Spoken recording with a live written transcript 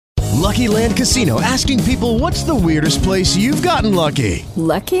Lucky Land Casino, asking people, what's the weirdest place you've gotten lucky?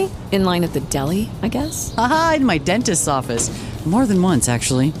 Lucky? In line at the deli, I guess? Aha, in my dentist's office. More than once,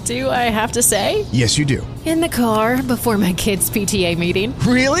 actually. Do I have to say? Yes, you do. In the car before my kids' PTA meeting.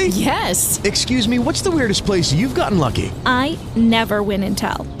 Really? Yes. Excuse me, what's the weirdest place you've gotten lucky? I never win and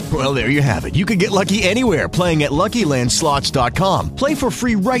tell. Well, there you have it. You can get lucky anywhere, playing at LuckyLandSlots.com. Play for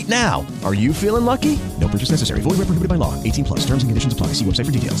free right now. Are you feeling lucky? No purchase necessary. Void where prohibited by law. 18 plus. Terms and conditions apply. See website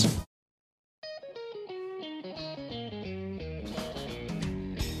for details.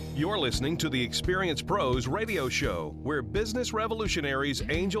 You're listening to the Experience Pros radio show, where business revolutionaries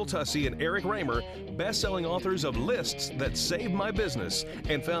Angel Tussey and Eric Raymer, best-selling authors of Lists That Saved My Business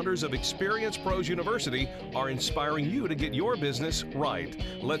and founders of Experience Pros University, are inspiring you to get your business right.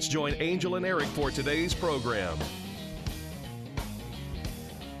 Let's join Angel and Eric for today's program.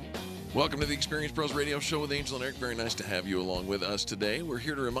 Welcome to the Experience Pros Radio Show with Angel and Eric. Very nice to have you along with us today. We're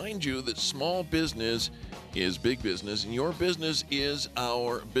here to remind you that small business is big business, and your business is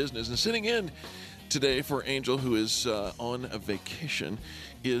our business. And sitting in today for Angel, who is on a vacation,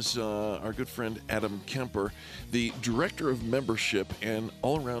 is our good friend Adam Kemper, the Director of Membership and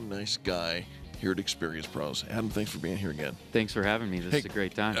all-around nice guy here at Experience Pros. Adam, thanks for being here again. Thanks for having me. This is a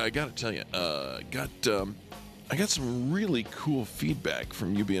great time. I got to tell you, I got some really cool feedback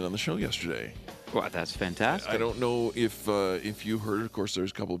from you being on the show yesterday. Wow, that's fantastic. I don't know if you heard it. Of course,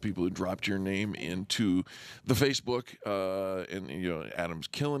 there's a couple of people who dropped your name into the Facebook, and Adam's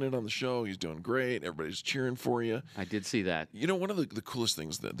killing it on the show. He's doing great. Everybody's cheering for you. I did see that. One of the coolest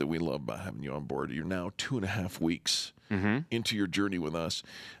things that we love about having you on board, you're now 2.5 weeks into your journey with us,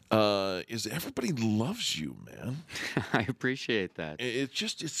 is everybody loves you, man. I appreciate that.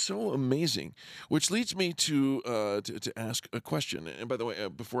 It's so amazing, which leads me to ask a question. And by the way,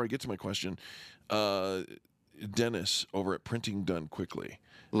 before I get to my question, Dennis over at Printing Done Quickly.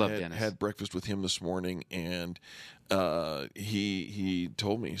 Love Dennis. Had breakfast with him this morning, and he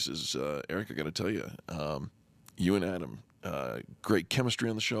told me, he says, Eric, I got to tell you, you and Adam, great chemistry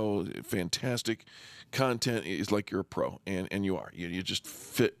on the show, fantastic content. It's like you're a pro, and you are. You just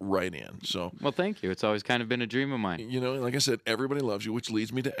fit right in. So, well, thank you. It's always kind of been a dream of mine. Like I said, everybody loves you, which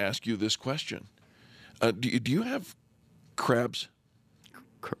leads me to ask you this question. Do you have crabs?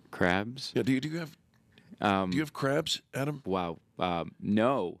 Crabs? Yeah. Do you have crabs, Adam? Wow.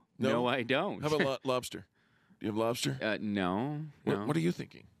 No, I don't. How about lobster? Do you have lobster? No. What are you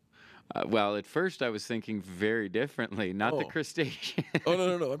thinking? Well, at first I was thinking very differently, not the crustacean. Oh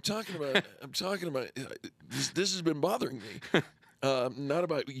no! I'm talking about. This has been bothering me. Not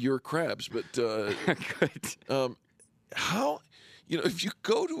about your crabs, but good. How, if you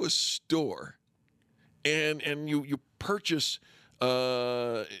go to a store, and you purchase.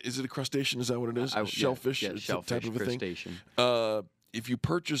 Is it a crustacean? Is that what it is? Shellfish? Yeah, shellfish, type of a crustacean. Thing. If you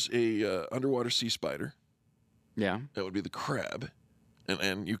purchase a underwater sea spider, yeah, that would be the crab.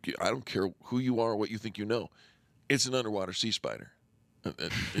 And I don't care who you are or what you think you know. It's an underwater sea spider.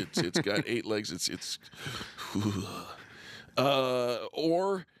 It's got 8 legs. It's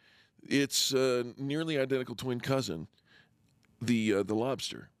or its nearly identical twin cousin, the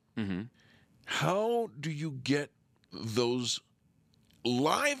lobster. Mm-hmm. How do you get those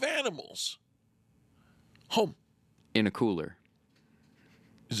live animals home? In a cooler.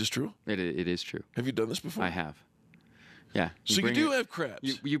 Is this true? It is true. Have you done this before? I have. Yeah. So you do have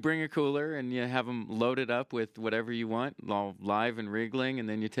crabs. You bring a cooler and you have them loaded up with whatever you want, all live and wriggling, and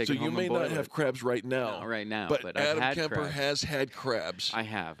then you take them home and boil it. So you may not have crabs right now. No, right now. But Adam Adam Kemper crabs. has had crabs. I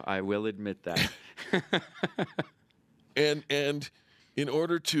have. I will admit that. And in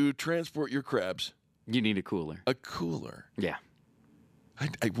order to transport your crabs, you need a cooler. A cooler. Yeah.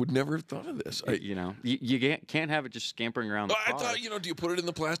 I would never have thought of this. You can't have it just scampering around the car. I thought, do you put it in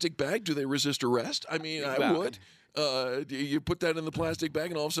the plastic bag? Do they resist arrest? I mean, I would. You put that in the plastic bag,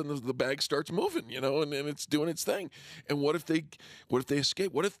 and all of a sudden the bag starts moving, and it's doing its thing. And what if they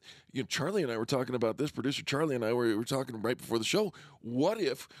escape? What if Charlie and I were talking about this? Producer Charlie and I were talking right before the show. What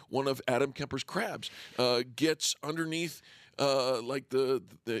if one of Adam Kemper's crabs gets underneath? What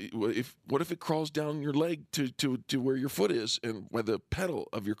if it crawls down your leg to where your foot is and by the pedal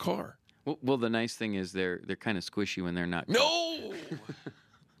of your car? Well, the nice thing is they're kind of squishy when they're not. No,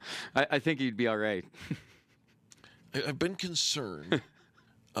 I think you'd be all right. I've been concerned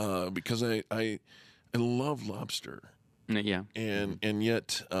because I love lobster. Yeah, and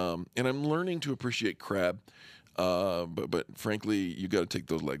yet and I'm learning to appreciate crab. But frankly, you got to take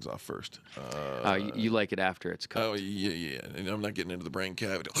those legs off first. You like it after it's cooked. Oh yeah. And I'm not getting into the brain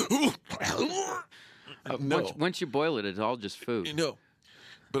cavity. No. Once you boil it, it's all just food. No.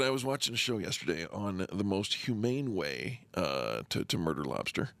 But I was watching a show yesterday on the most humane way to murder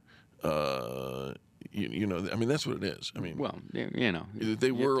lobster. You know, I mean, that's what it is. I mean, Well, you know,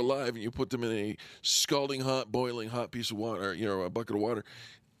 they were alive, and you put them in a scalding hot, boiling hot piece of water, you know, a bucket of water.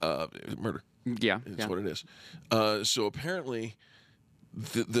 Murder. Yeah, It's what it is. So apparently,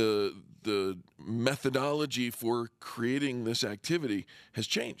 the methodology for creating this activity has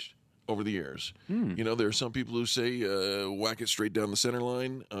changed over the years. You know, there are some people who say whack it straight down the center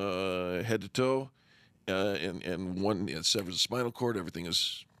line, head to toe, and one it severs the spinal cord. Everything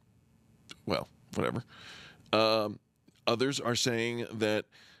is, well, whatever. Others are saying that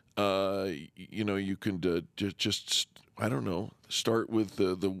you know, you can just I don't know, start with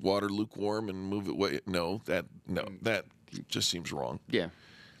the water lukewarm and move it away. No, that just seems wrong. Yeah.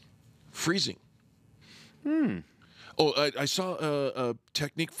 Freezing. Oh, I saw a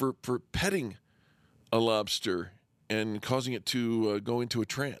technique for petting a lobster and causing it to go into a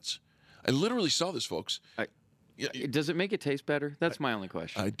trance. I literally saw this, folks. Does it make it taste better? That's my only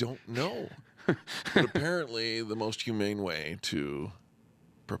question. I don't know. But apparently the most humane way to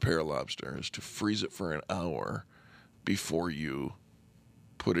prepare a lobster is to freeze it for an hour before you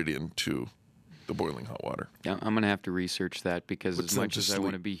put it into the boiling hot water. Yeah, I'm going to have to research that because as much as I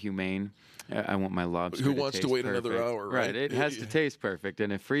want to be humane, I want my lobster Who wants to wait perfect. another hour, right? It has to taste perfect,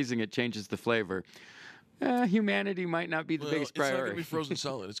 and if freezing it changes the flavor, humanity might not be the biggest priority. It's not going to be frozen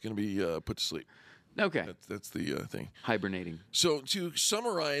solid. It's going to be put to sleep. Okay. That's the thing. Hibernating. So to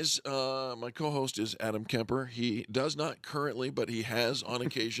summarize, my co-host is Adam Kemper. He does not currently, but he has on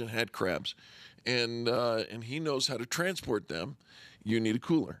occasion had crabs, and he knows how to transport them. You need a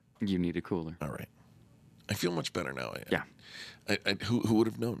cooler. You need a cooler. All right. I feel much better now. Yeah. Who would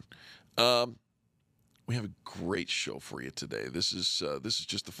have known? We have a great show for you today. This is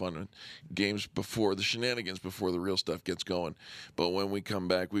just the fun games before the shenanigans, before the real stuff gets going. But when we come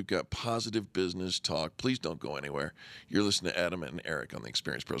back, we've got positive business talk. Please don't go anywhere. You're listening to Adam and Eric on the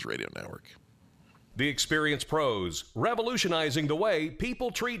Experience Pros Radio Network. The Experience Pros, revolutionizing the way people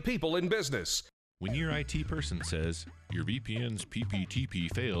treat people in business. When your IT person says, your VPN's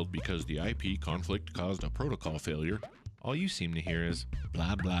PPTP failed because the IP conflict caused a protocol failure, all you seem to hear is,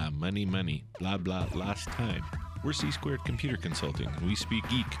 blah, blah, money, money, blah, blah, last time. We're C-Squared Computer Consulting, and we speak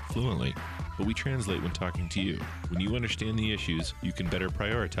geek fluently, but we translate when talking to you. When you understand the issues, you can better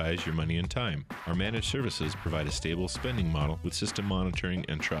prioritize your money and time. Our managed services provide a stable spending model with system monitoring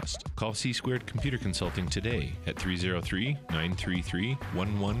and trust. Call C-Squared Computer Consulting today at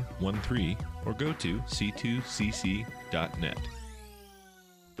 303-933-1113 or go to c2cc.net.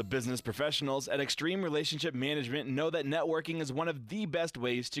 The business professionals at Extreme Relationship Management know that networking is one of the best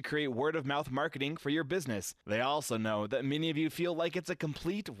ways to create word-of-mouth marketing for your business. They also know that many of you feel like it's a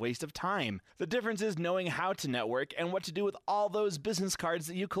complete waste of time. The difference is knowing how to network and what to do with all those business cards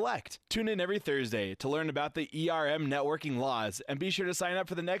that you collect. Tune in every Thursday to learn about the ERM networking laws and be sure to sign up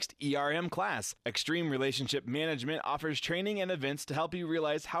for the next ERM class. Extreme Relationship Management offers training and events to help you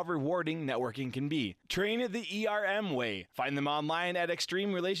realize how rewarding networking can be. Train the ERM way. Find them online at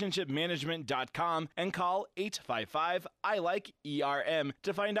extremerelationshipmanagement.com and call 855-I-LIKE-ERM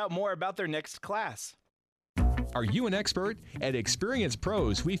to find out more about their next class. Are you an expert? At Experience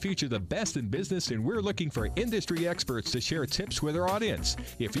Pros, we feature the best in business, and we're looking for industry experts to share tips with our audience.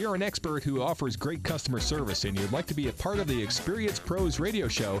 If you're an expert who offers great customer service and you'd like to be a part of the Experience Pros radio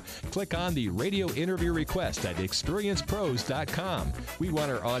show, click on the radio interview request at experiencepros.com. We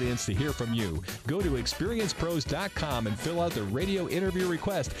want our audience to hear from you. Go to experiencepros.com and fill out the radio interview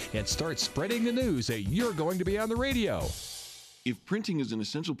request and start spreading the news that you're going to be on the radio. If printing is an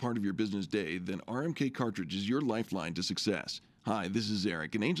essential part of your business day, then RMK Cartridge is your lifeline to success. Hi, this is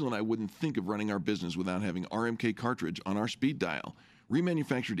Eric, and Angel and I wouldn't think of running our business without having RMK Cartridge on our speed dial.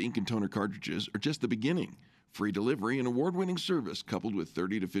 Remanufactured ink and toner cartridges are just the beginning. Free delivery and award-winning service coupled with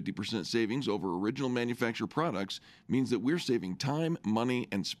 30 to 50% savings over original manufacturer products means that we're saving time, money,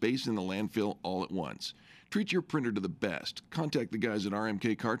 and space in the landfill all at once. Treat your printer to the best. Contact the guys at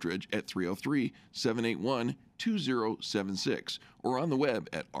RMK Cartridge at 303-781-2076 or on the web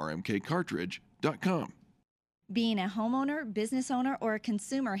at rmkcartridge.com. Being a homeowner, business owner, or a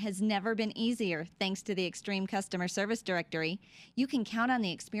consumer has never been easier thanks to the Extreme Customer Service Directory. You can count on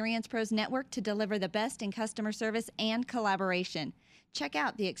the Experience Pros Network to deliver the best in customer service and collaboration. Check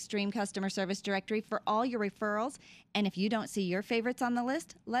out the Extreme Customer Service Directory for all your referrals, and if you don't see your favorites on the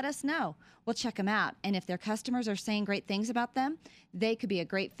list, let us know. We'll check them out, and if their customers are saying great things about them, they could be a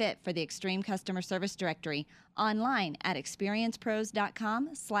great fit for the Extreme Customer Service Directory online at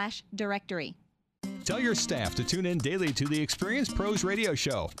experiencepros.com/directory. Tell your staff to tune in daily to the Experienced Pros Radio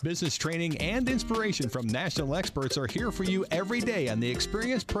Show. Business training and inspiration from national experts are here for you every day on the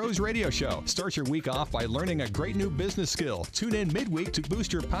Experienced Pros Radio Show. Start your week off by learning a great new business skill. Tune in midweek to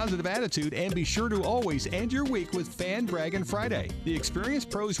boost your positive attitude and be sure to always end your week with Fan Braggin' Friday. The Experienced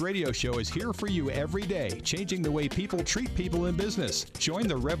Pros Radio Show is here for you every day, changing the way people treat people in business. Join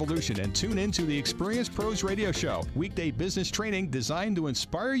the revolution and tune into the Experienced Pros Radio Show. Weekday business training designed to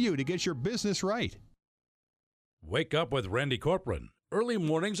inspire you to get your business right. Wake up with Randy Corcoran, early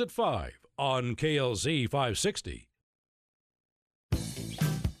mornings at 5 on KLZ 560.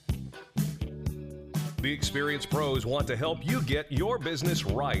 The Experienced Pros want to help you get your business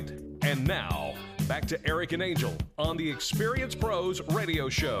right. And now, back to Eric and Angel on the Experienced Pros Radio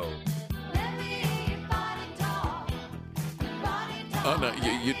Show.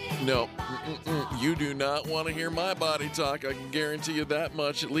 You do not want to hear my body talk. I can guarantee you that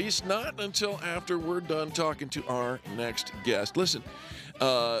much. At least not until after we're done talking to our next guest. Listen,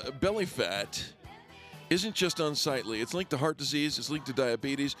 belly fat isn't just unsightly. It's linked to heart disease. It's linked to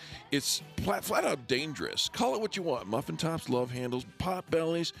diabetes. It's flat out dangerous. Call it what you want. Muffin tops, love handles, pot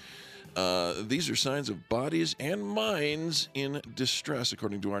bellies. These are signs of bodies and minds in distress,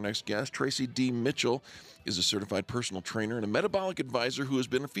 according to our next guest. Tracy D. Mitchell is a certified personal trainer and a metabolic advisor who has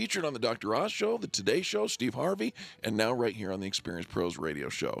been featured on the Dr. Oz Show, the Today Show, Steve Harvey, and now right here on the Experienced Pros Radio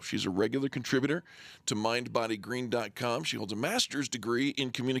Show. She's a regular contributor to MindBodyGreen.com. She holds a master's degree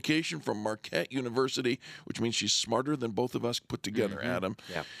in communication from Marquette University, which means she's smarter than both of us put together, Adam.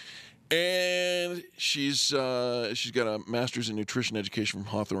 Yeah. And she's got a master's in nutrition education from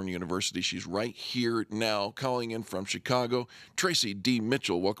Hawthorne University. She's right here now, calling in from Chicago. Tracy D.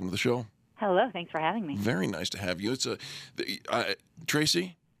 Mitchell, welcome to the show. Hello, thanks for having me. Very nice to have you.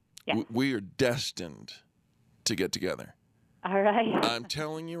 Tracy, yes. We are destined to get together. All right. I'm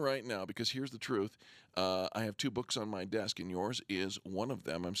telling you right now, because here's the truth. I have 2 books on my desk, and yours is one of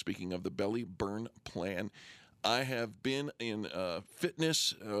them. I'm speaking of the Belly Burn Plan. I have been in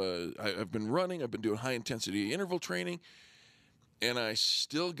fitness. I've been running. I've been doing high-intensity interval training, and I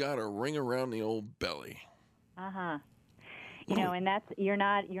still got a ring around the old belly. Uh-huh. You know, and you're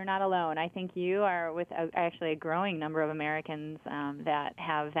not alone. I think you are with actually a growing number of Americans that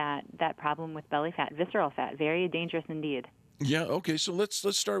have that problem with belly fat, visceral fat. Very dangerous indeed. Yeah, okay, so let's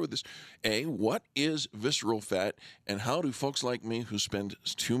start with this. What is visceral fat, and how do folks like me who spend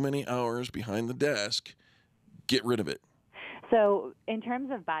too many hours behind the desk get rid of it? So in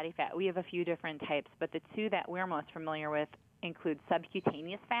terms of body fat, we have a few different types, but the 2 that we're most familiar with include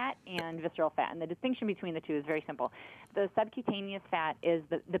subcutaneous fat and visceral fat. And the distinction between the 2 is very simple. The subcutaneous fat is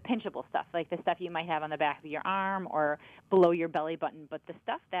the pinchable stuff, like the stuff you might have on the back of your arm or below your belly button. But the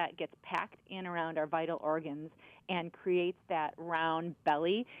stuff that gets packed in around our vital organs and creates that round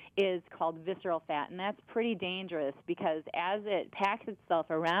belly is called visceral fat. And that's pretty dangerous because as it packs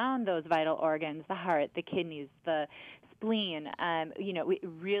itself around those vital organs, the heart, the kidneys, the spleen, it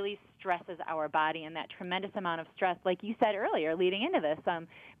really stresses our body, and that tremendous amount of stress, like you said earlier, leading into this,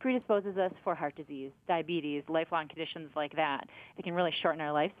 predisposes us for heart disease, diabetes, lifelong conditions like that. It can really shorten our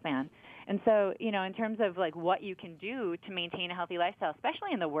lifespan. And so, in terms of like what you can do to maintain a healthy lifestyle,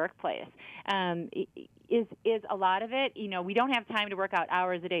 especially in the workplace, is a lot of it. We don't have time to work out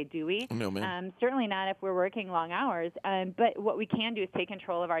hours a day, do we? No, ma'am. Certainly not if we're working long hours. But what we can do is take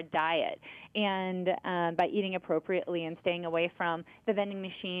control of our diet, and by eating appropriately and staying away from the vending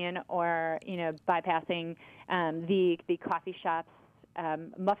machine or bypassing the coffee shops.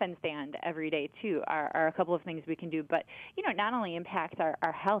 Muffin stand every day too are a couple of things we can do, but it not only impacts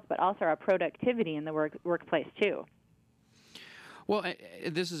our health but also our productivity in the workplace too. Well,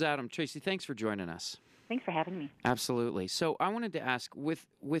 this is Adam. Tracy, thanks for joining us. Thanks for having me. Absolutely. So I wanted to ask, with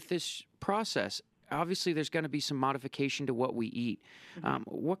this process, obviously there's going to be some modification to what we eat. Mm-hmm.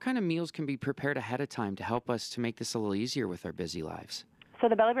 What kind of meals can be prepared ahead of time to help us to make this a little easier with our busy lives? So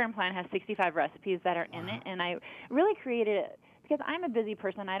the Belly Burn Plan has 65 recipes that are in it, and I really created it because I'm a busy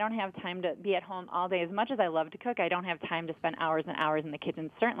person. I don't have time to be at home all day. As much as I love to cook, I don't have time to spend hours and hours in the kitchen,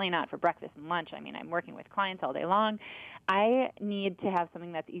 certainly not for breakfast and lunch. I mean, I'm working with clients all day long. I need to have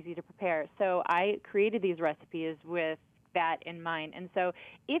something that's easy to prepare. So I created these recipes with that in mind. And so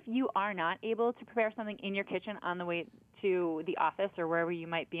if you are not able to prepare something in your kitchen on the way to the office or wherever you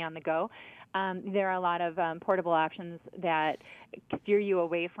might be on the go, there are a lot of portable options that steer you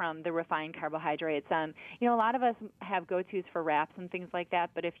away from the refined carbohydrates. A lot of us have go-tos for wraps and things like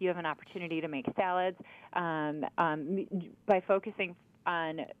that, but if you have an opportunity to make salads, by focusing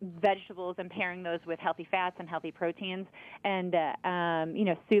on vegetables and pairing those with healthy fats and healthy proteins, and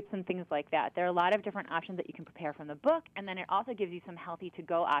soups and things like that. There are a lot of different options that you can prepare from the book, and then it also gives you some healthy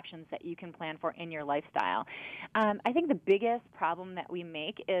to-go options that you can plan for in your lifestyle. I think the biggest problem that we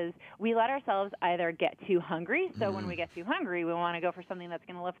make is we let ourselves either get too hungry. So when we get too hungry, we want to go for something that's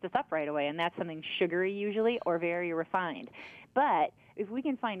going to lift us up right away, and that's something sugary usually or very refined. But if we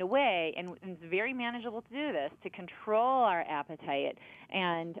can find a way, and it's very manageable to do this, to control our appetite,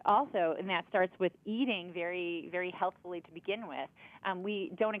 and that starts with eating very, very healthfully to begin with,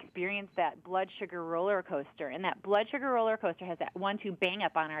 we don't experience that blood sugar roller coaster. And that blood sugar roller coaster has that 1-2 bang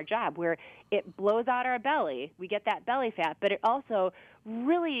up on our job where it blows out our belly. We get that belly fat, but it also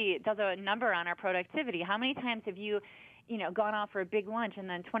really does a number on our productivity. How many times have you gone out for a big lunch, and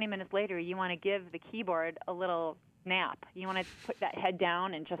then 20 minutes later you want to give the keyboard a little nap? You want to put that head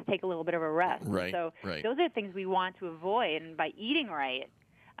down and just take a little bit of a rest. Right. So right. those are the things we want to avoid, and by eating right,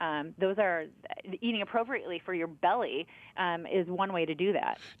 those are eating appropriately for your belly is one way to do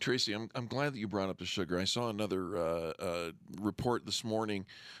that. Tracy, I'm glad that you brought up the sugar. I saw another report this morning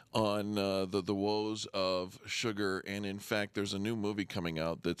on the woes of sugar, and in fact, there's a new movie coming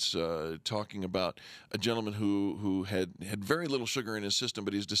out that's talking about a gentleman who had very little sugar in his system,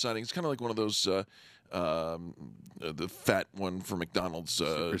 but he's deciding it's kind of like one of those the fat one for McDonald's,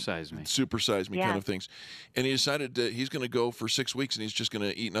 Super Size Me kind of things, and he decided he's going to go for 6 weeks and he's just going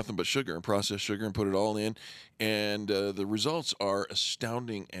to eat nothing but sugar and processed sugar and put it all in, and the results are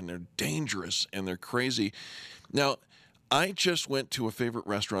astounding, and they're dangerous, and they're crazy. Now, I just went to a favorite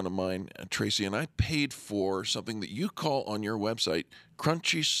restaurant of mine, Tracy, and I paid for something that you call on your website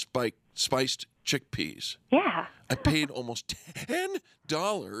crunchy spiced chickpeas. Yeah. I paid almost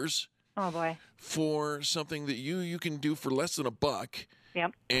 $10. Oh boy. For something that you can do for less than $1.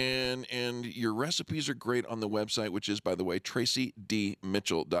 Yep. And your recipes are great on the website, which is, by the way,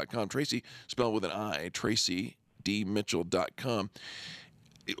 tracydmitchell.com. Tracy spelled with an I, tracydmitchell.com.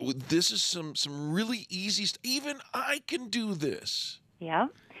 This is some really easy stuff. Even I can do this. Yeah.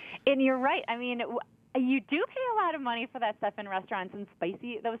 And you're right. I mean, you do pay a lot of money for that stuff in restaurants, and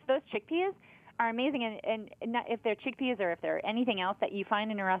those chickpeas are amazing, and not, if they're chickpeas or if they're anything else that you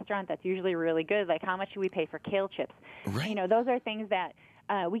find in a restaurant that's usually really good, like how much do we pay for kale chips? Right. Those are things that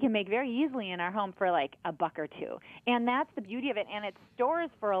we can make very easily in our home for like $1 or $2, and that's the beauty of it, and it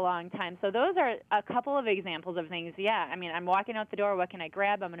stores for a long time. So those are a couple of examples of things. Yeah, I mean, I'm walking out the door, what can I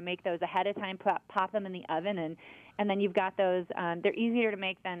grab? I'm going to make those ahead of time, pop them in the oven, and then you've got those. They're easier to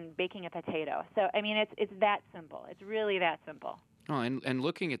make than baking a potato. So I mean, it's that simple. It's really that simple. Oh, and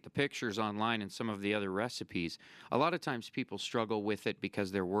looking at the pictures online and some of the other recipes, a lot of times people struggle with it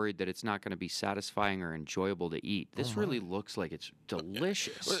because they're worried that it's not going to be satisfying or enjoyable to eat. This really looks like it's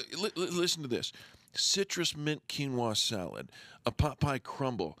delicious. Listen to this. Citrus mint quinoa salad, a pot pie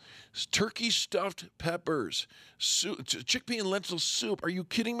crumble, turkey stuffed peppers, chickpea and lentil soup. Are you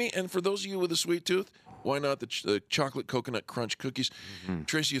kidding me? And for those of you with a sweet tooth, why not the chocolate coconut crunch cookies? Mm-hmm.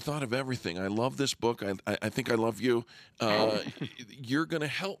 Tracy, you thought of everything. I love this book. I think I love you. You're going to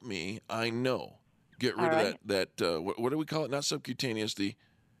help me, I know, get rid of that what do we call it? Not subcutaneous, the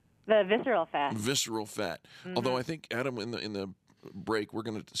visceral fat. Visceral fat. Mm-hmm. Although I think, Adam, in the break, we're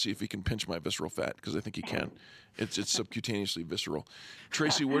going to see if he can pinch my visceral fat, because I think he can. It's subcutaneously visceral.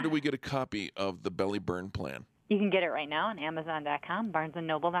 Tracy, where do we get a copy of the Belly Burn Plan? You can get it right now on Amazon.com,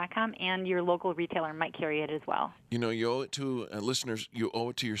 BarnesandNoble.com, and your local retailer might carry it as well. You owe it to listeners. You owe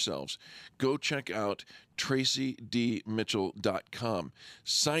it to yourselves. Go check out tracydmitchell.com.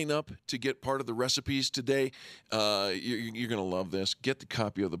 Sign up to get part of the recipes today. You're going to love this. Get the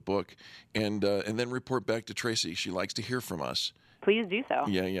copy of the book, and then report back to Tracy. She likes to hear from us. Please do so.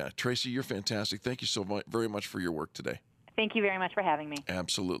 Yeah. Tracy, you're fantastic. Thank you so very much for your work today. Thank you very much for having me.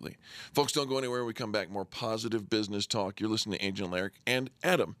 Absolutely. Folks, don't go anywhere. When we come back, more positive business talk. You're listening to Angel and Eric and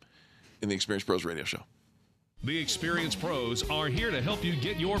Adam in the Experience Pros Radio Show. The Experience Pros are here to help you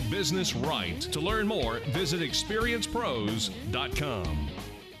get your business right. To learn more, visit experiencepros.com.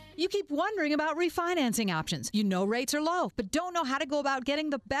 You keep wondering about refinancing options. You know rates are low, but don't know how to go about getting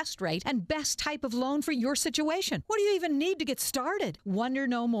the best rate and best type of loan for your situation. What do you even need to get started? Wonder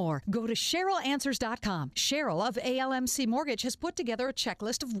no more. Go to CherylAnswers.com. Cheryl of ALMC Mortgage has put together a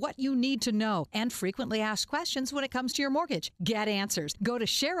checklist of what you need to know and frequently asked questions when it comes to your mortgage. Get answers. Go to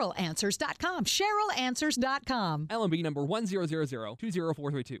CherylAnswers.com. CherylAnswers.com. LMB number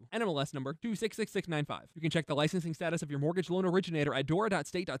 100020432. NMLS number 266695. You can check the licensing status of your mortgage loan originator at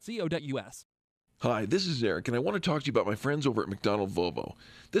dora.state.co.us. Hi, this is Eric, and I want to talk to you about my friends over at McDonald Volvo.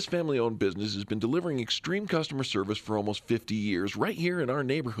 This family-owned business has been delivering extreme customer service for almost 50 years right here in our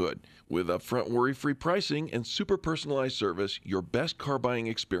neighborhood. With upfront worry-free pricing and super personalized service, your best car buying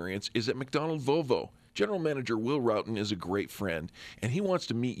experience is at McDonald Volvo. General Manager Will Roughton is a great friend, and he wants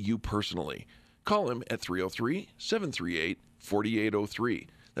to meet you personally. Call him at 303-738-4803.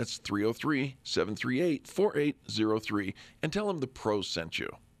 That's 303-738-4803, and tell him the pros sent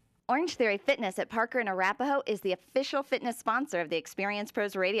you. Orange Theory Fitness at Parker and Arapahoe is the official fitness sponsor of the Experience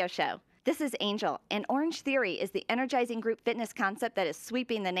Pros radio show. This is Angel, and Orange Theory is the energizing group fitness concept that is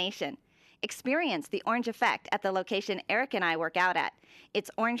sweeping the nation. Experience the orange effect at the location Eric and I work out at.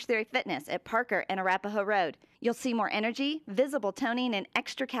 It's Orange Theory Fitness at Parker and Arapahoe Road. You'll see more energy, visible toning, and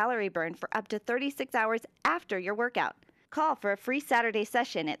extra calorie burn for up to 36 hours after your workout. Call for a free Saturday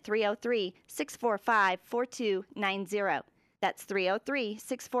session at 303-645-4290. That's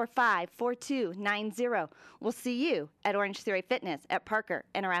 303-645-4290. We'll see you at Orange Theory Fitness at Parker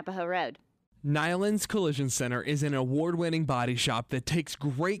and Arapahoe Road. Nyland's Collision Center is an award-winning body shop that takes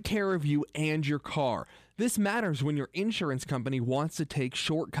great care of you and your car. This matters when your insurance company wants to take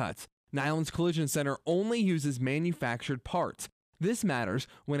shortcuts. Nyland's Collision Center only uses manufactured parts. This matters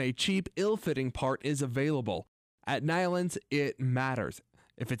when a cheap, ill-fitting part is available. At Nyland's, it matters.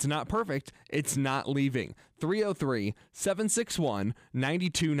 If it's not perfect, it's not leaving.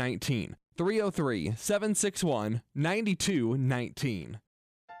 303-761-9219. 303-761-9219.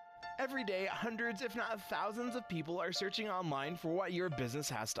 Every day, hundreds, if not thousands of people are searching online for what your business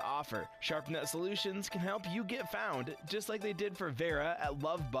has to offer. SharpNet Solutions can help you get found, just like they did for Vera at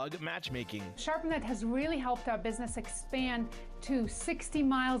Lovebug Matchmaking. SharpNet has really helped our business expand to 60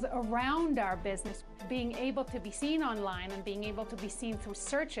 miles around our business. Being able to be seen online and being able to be seen through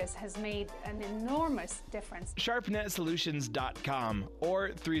searches has made an enormous difference. SharpNetSolutions.com or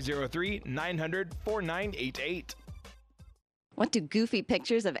 303-900-4988. What do goofy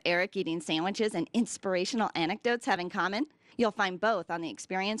pictures of Eric eating sandwiches and inspirational anecdotes have in common? You'll find both on the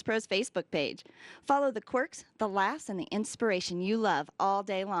Experience Pros Facebook page. Follow the quirks, the laughs, and the inspiration you love all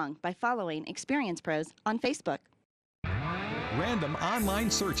day long by following Experience Pros on Facebook. Random online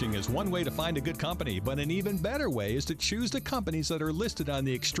searching is one way to find a good company, but an even better way is to choose the companies that are listed on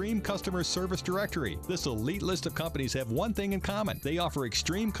the Extreme Customer Service Directory. This elite list of companies have one thing in common. They offer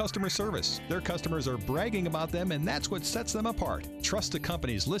extreme customer service. Their customers are bragging about them, and that's what sets them apart. Trust the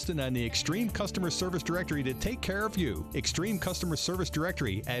companies listed on the Extreme Customer Service Directory to take care of you. Extreme Customer Service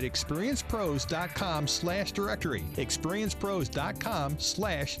Directory at experiencepros.com/directory.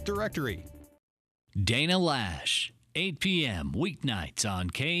 experiencepros.com/directory. Dana Lash, 8 p.m. weeknights on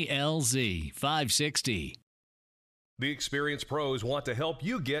KLZ 560. The Experience Pros want to help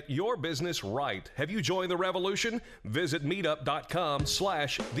you get your business right. Have you joined the revolution? Visit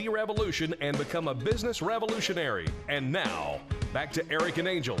meetup.com/therevolution and become a business revolutionary. And now, back to Eric and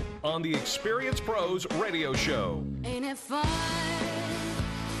Angel on the Experience Pros radio show. Ain't it fun?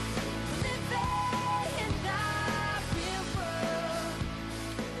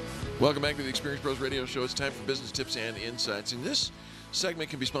 Welcome back to the Experience Pros Radio Show. It's time for business tips and insights. And this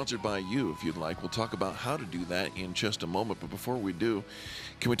segment can be sponsored by you if you'd like. We'll talk about how to do that in just a moment. But before we do,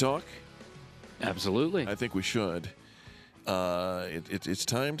 can we talk? Absolutely. I think we should. It's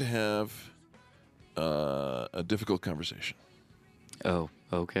time to have a difficult conversation. Oh,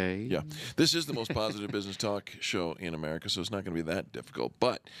 okay. Yeah. This is the most positive business talk show in America, so it's not going to be that difficult.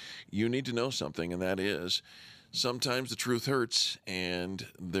 But you need to know something, and that is sometimes the truth hurts. And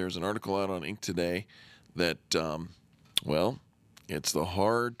there's an article out on Inc. today that, it's the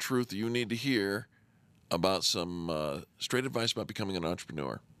hard truth that you need to hear about some straight advice about becoming an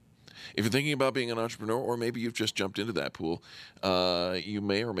entrepreneur. If you're thinking about being an entrepreneur, or maybe you've just jumped into that pool, you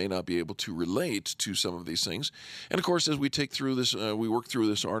may or may not be able to relate to some of these things. And of course, as we take through this, we work through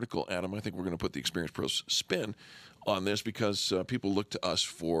this article, Adam, I think we're going to put the Experience Pros spin on this because people look to us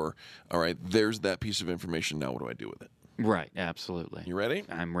for, all right, there's that piece of information. Now, what do I do with it? Right, absolutely. You ready?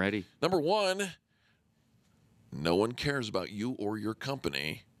 I'm ready. Number one, no one cares about you or your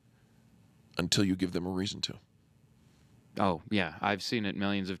company until you give them a reason to. Oh, yeah. I've seen it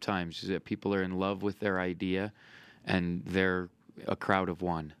millions of times. That people are in love with their idea, and they're a crowd of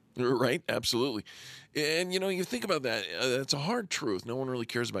one. Right? Absolutely. And, you think about that. It's a hard truth. No one really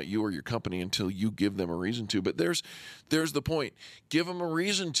cares about you or your company until you give them a reason to. But there's the point. Give them a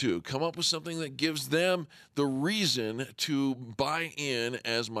reason to. Come up with something that gives them the reason to buy in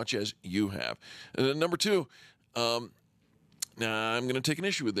as much as you have. Number two, now I'm going to take an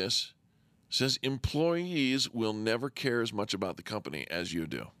issue with this. It says employees will never care as much about the company as you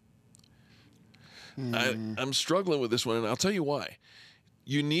do. I'm struggling with this one, and I'll tell you why.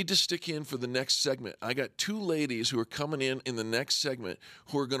 You need to stick in for the next segment. I got 2 ladies who are coming in the next segment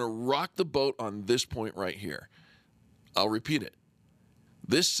who are going to rock the boat on this point right here. I'll repeat it.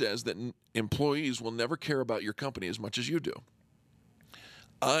 This says that employees will never care about your company as much as you do.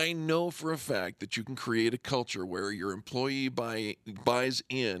 I know for a fact that you can create a culture where your employee buys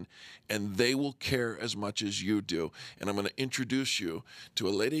in and they will care as much as you do. And I'm going to introduce you to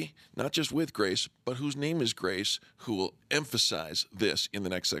a lady, not just with Grace, but whose name is Grace, who will emphasize this in the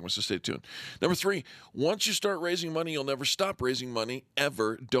next segment. So stay tuned. Number 3, once you start raising money, you'll never stop raising money,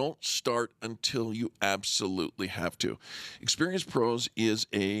 ever. Don't start until you absolutely have to. Experience Pros is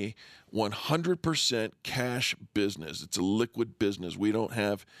a 100% cash business. It's a liquid business. We don't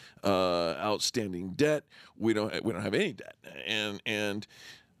have outstanding debt. We don't have any debt. And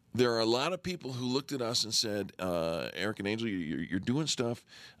there are a lot of people who looked at us and said, Eric and Angel, you're doing stuff,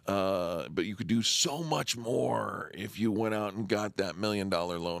 but you could do so much more if you went out and got that $1 million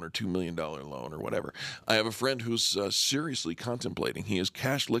loan or $2 million loan or whatever. I have a friend who's seriously contemplating. He is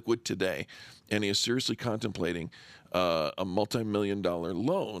cash liquid today, and he is seriously contemplating a multi-million-dollar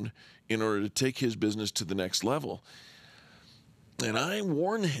loan in order to take his business to the next level. And I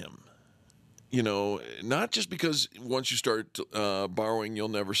warn him, not just because once you start borrowing, you'll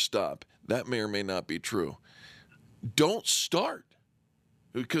never stop. That may or may not be true. Don't start.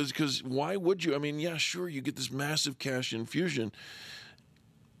 Because why would you? I mean, yeah, sure, you get this massive cash infusion.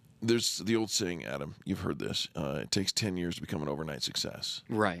 There's the old saying, Adam, you've heard this. It takes 10 years to become an overnight success.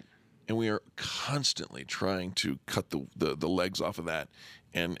 Right. And we are constantly trying to cut the legs off of that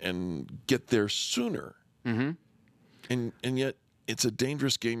and get there sooner. Mm-hmm. And yet it's a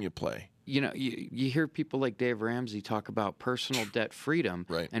dangerous game you play. You hear people like Dave Ramsey talk about personal debt freedom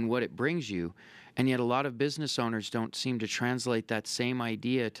and what it brings you, and yet a lot of business owners don't seem to translate that same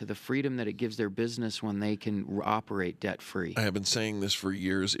idea to the freedom that it gives their business when they can operate debt-free. I have been saying this for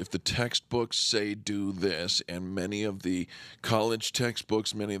years. If the textbooks say do this, and many of the college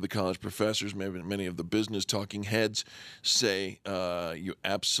textbooks, many of the college professors, maybe many of the business talking heads say you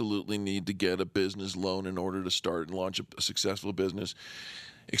absolutely need to get a business loan in order to start and launch a successful business,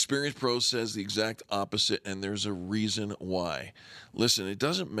 Experience Pros says the exact opposite, and there's a reason why. Listen, it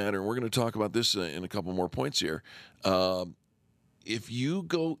doesn't matter, and we're going to talk about this in a couple more points here. If you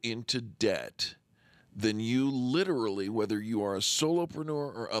go into debt, then you literally, whether you are a solopreneur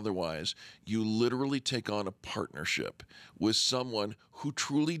or otherwise, you literally take on a partnership with someone who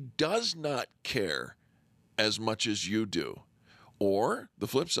truly does not care as much as you do. Or the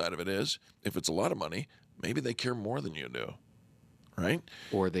flip side of it is, if it's a lot of money, maybe they care more than you do. Right?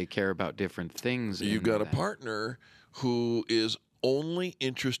 Or they care about different things. You've got a partner who is only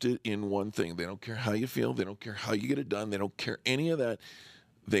interested in one thing. They don't care how you feel. They don't care how you get it done. They don't care any of that.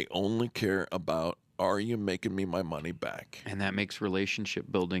 They only care about, are you making me my money back? And that makes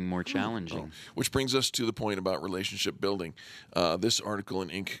relationship building more challenging. Which brings us to the point about relationship building. This article in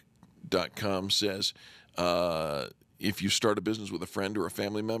Inc.com says, if you start a business with a friend or a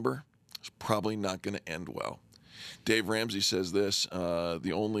family member, it's probably not going to end well. Dave Ramsey says this,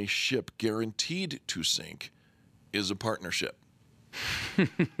 the only ship guaranteed to sink is a partnership.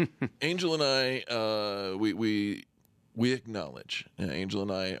 Angel and I, we acknowledge, Angel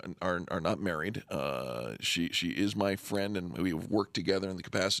and I are not married. She is my friend, and we've worked together in the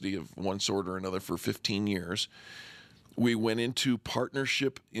capacity of one sort or another for 15 years. We went into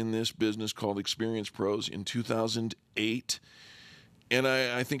partnership in this business called Experience Pros in 2008. And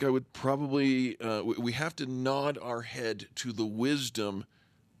I think I would probably, we have to nod our head to the wisdom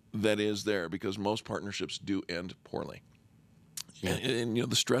that is there, because most partnerships do end poorly. Yeah. And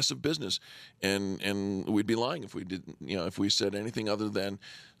the stress of business, and we'd be lying if we didn't, if we said anything other than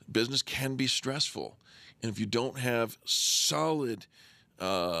business can be stressful. And if you don't have solid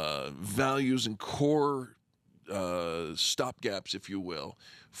values and core stopgaps, if you will,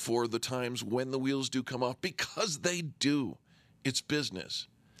 for the times when the wheels do come off, because they do. It's business.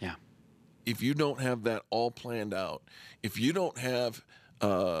 Yeah. If you don't have that all planned out, if you don't have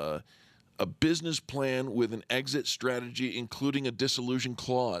a business plan with an exit strategy, including a dissolution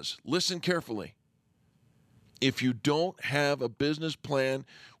clause, listen carefully. If you don't have a business plan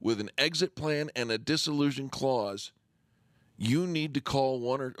with an exit plan and a dissolution clause, you need to call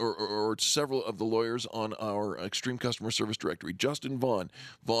one or several of the lawyers on our Extreme Customer Service Directory. Justin Vaughn,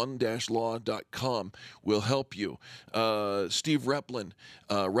 vaughn-law.com will help you. Steve Replin,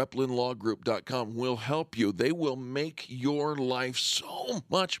 replinlawgroup.com will help you. They will make your life so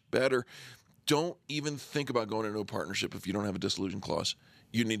much better. Don't even think about going into a partnership if you don't have a dissolution clause.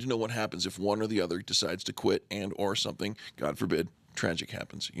 You need to know what happens if one or the other decides to quit and or something, God forbid, tragic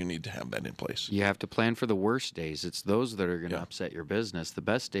happens. You need to have that in place. You have to plan for the worst days. It's those that are going to upset your business. The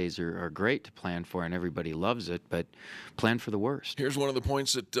best days are great to plan for, and everybody loves it, but plan for the worst. Here's one of the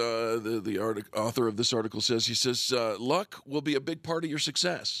points that the author of this article says. He says, luck will be a big part of your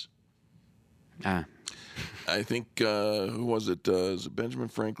success. I think, who was it? Was it Benjamin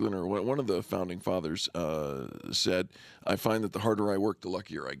Franklin or one of the founding fathers said, I find that the harder I work, the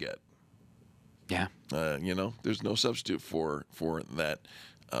luckier I get. Yeah. There's no substitute for that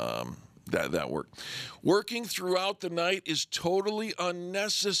that work. Working throughout the night is totally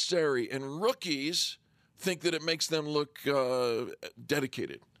unnecessary, and rookies think that it makes them look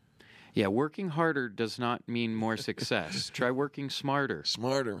dedicated. Yeah, working harder does not mean more success. Try working smarter.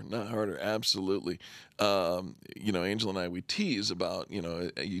 Smarter, not harder. Absolutely. Angel and I, we tease about,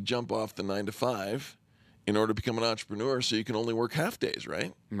 you jump off the 9 to 5 in order to become an entrepreneur, so you can only work half days,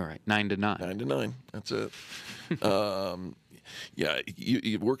 right? Right, 9 to 9. 9 to 9, that's it.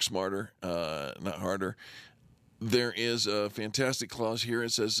 You work smarter, not harder. There is a fantastic clause here.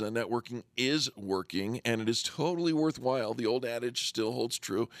 It says networking is working, and it is totally worthwhile. The old adage still holds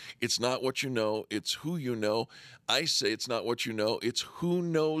true. It's not what you know, it's who you know. I say it's not what you know, it's who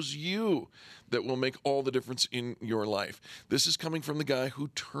knows you that will make all the difference in your life. This is coming from the guy who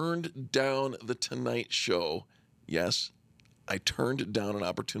turned down The Tonight Show. Yes, I turned down an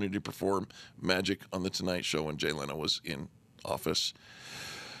opportunity to perform magic on The Tonight Show when Jay Leno was in office.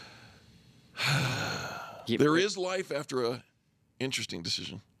 There is life after a interesting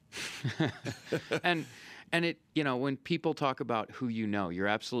decision. and it, when people talk about who you know, you're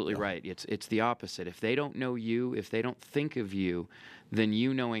absolutely right. It's the opposite. If they don't know you, if they don't think of you, then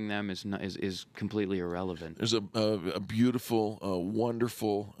you knowing them is completely irrelevant. There's a beautiful,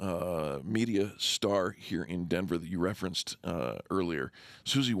 wonderful media star here in Denver that you referenced earlier.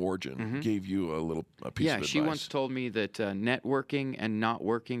 Susie Wargin gave you a piece of advice. Yeah, she once told me that networking and not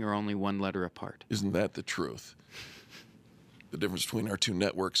working are only one letter apart. Isn't that the truth? The difference between our two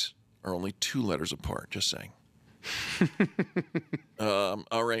networks are only 2 letters apart, just saying.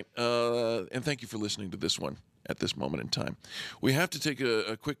 All right. And thank you for listening to this one at this moment in time. We have to take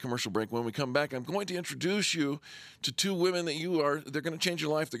a quick commercial break. When we come back, I'm going to introduce you to 2 women that they're going to change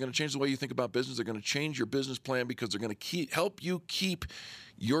your life. They're going to change the way you think about business. They're going to change your business plan because they're going to help you keep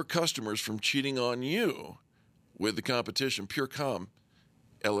your customers from cheating on you with the competition. PureCom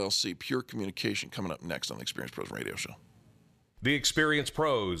LLC, Pure Communication, coming up next on the Experience Pros Radio Show. The Experience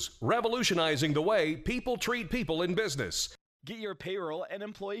Pros, revolutionizing the way people treat people in business. Get your payroll and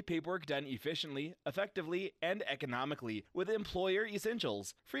employee paperwork done efficiently, effectively, and economically with Employer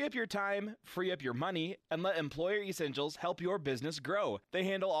Essentials. Free up your time, free up your money, and let Employer Essentials help your business grow. They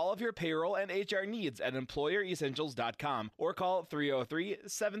handle all of your payroll and HR needs at EmployerEssentials.com or call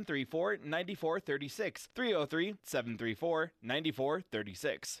 303-734-9436.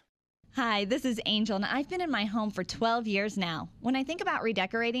 303-734-9436. Hi, this is Angel, and I've been in my home for 12 years now. When I think about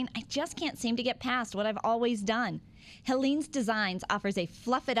redecorating, I just can't seem to get past what I've always done. Helene's Designs offers a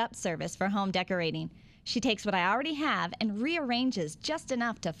fluff-it-up service for home decorating. She takes what I already have and rearranges just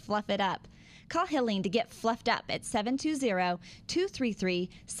enough to fluff it up. Call Helene to get fluffed up at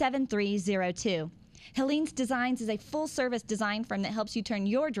 720-233-7302. Helene's Designs is a full-service design firm that helps you turn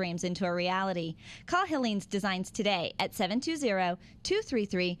your dreams into a reality. Call Helene's Designs today at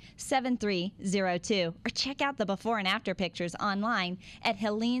 720-233-7302 or check out the before and after pictures online at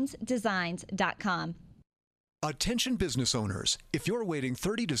helenesdesigns.com. Attention business owners. If you're waiting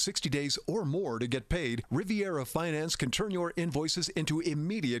 30 to 60 days or more to get paid, Riviera Finance can turn your invoices into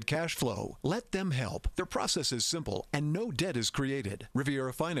immediate cash flow. Let them help. Their process is simple and no debt is created.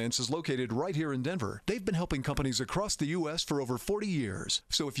 Riviera Finance is located right here in Denver. They've been helping companies across the U.S. for over 40 years.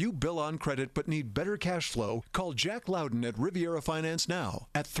 So if you bill on credit but need better cash flow, call Jack Loudon at Riviera Finance now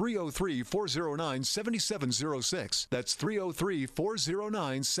at 303-409-7706. That's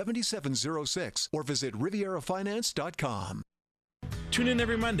 303-409-7706 or visit RivieraFinance.com. Tune in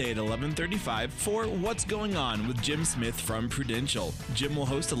every Monday at 11:35 for What's Going On with Jim Smith from Prudential. Jim will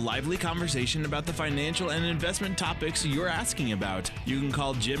host a lively conversation about the financial and investment topics you're asking about. You can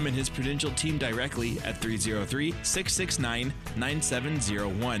call Jim and his Prudential team directly at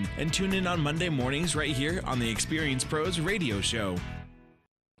 303-669-9701 and tune in on Monday mornings right here on the Experience Pros Radio Show.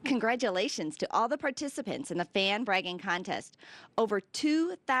 Congratulations to all the participants in the fan bragging contest. Over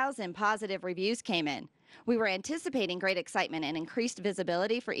 2,000 positive reviews came in. We were anticipating great excitement and increased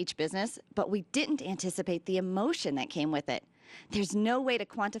visibility for each business, but we didn't anticipate the emotion that came with it. There's no way to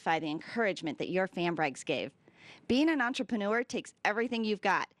quantify the encouragement that your fan brags gave. Being an entrepreneur takes everything you've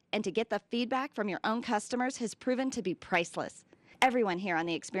got, and to get the feedback from your own customers has proven to be priceless. Everyone here on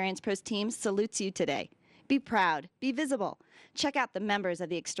the Experience Pros team salutes you today. Be proud. Be visible. Check out the members of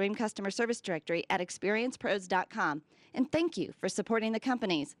the Extreme Customer Service Directory at experiencepros.com. And thank you for supporting the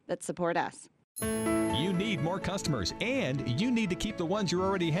companies that support us. You need more customers, and you need to keep the ones you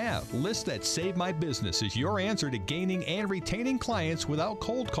already have. Lists That Save My Business is your answer to gaining and retaining clients without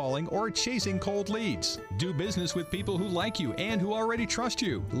cold calling or chasing cold leads. Do business with people who like you and who already trust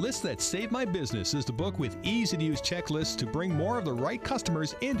you. Lists That Save My Business is the book with easy-to-use checklists to bring more of the right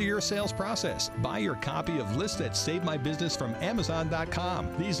customers into your sales process. Buy your copy of Lists That Save My Business from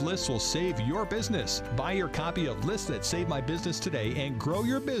Amazon.com. These lists will save your business. Buy your copy of Lists That Save My Business today and grow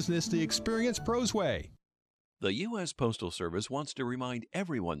your business the Experience Pros way. The U.S. Postal Service wants to remind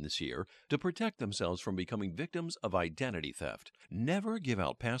everyone this year to protect themselves from becoming victims of identity theft. Never give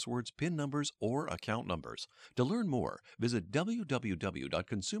out passwords, PIN numbers, or account numbers. To learn more, visit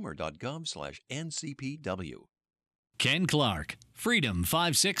www.consumer.gov/ncpw. Ken Clark, Freedom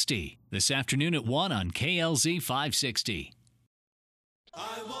 560, this afternoon at 1 on KLZ 560.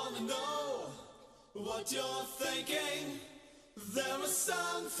 I want to know what you're thinking. There are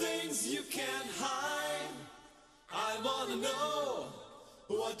some things you can't hide. I want to know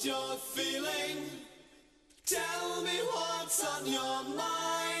what you're feeling. Tell me what's on your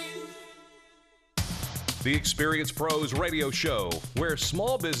mind. The Experience Pros Radio Show, where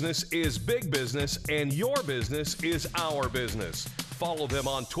small business is big business and your business is our business. Follow them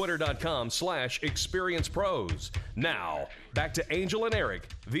on twitter.com/experiencepros. Now, back to Angel and Eric,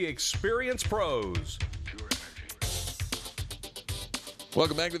 the Experience Pros.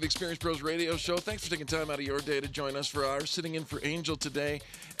 Welcome back to the Experience Pros Radio Show. Thanks for taking time out of your day to join us for ours. Sitting in for Angel today,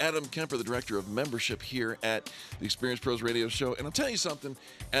 Adam Kemper, the Director of Membership here at the Experience Pros Radio Show. And I'll tell you something,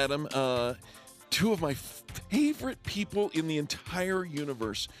 Adam, two of my favorite people in the entire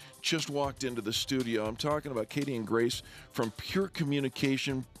universe just walked into the studio. I'm talking about Katie and Grace from Pure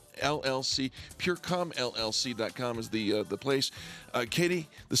Communication LLC. PureComLLC.com is the place. Katie,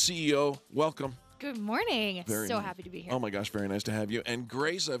 the CEO, welcome. Good morning. So happy to be here. Oh my gosh, very nice to have you. And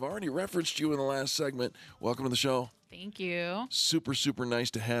Grace, I've already referenced you in the last segment. Welcome to the show. Thank you. Super, super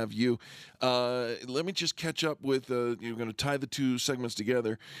nice to have you. Let me just catch up with, you're going to tie the two segments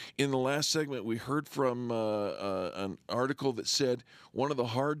together. In the last segment, we heard from an article that said one of the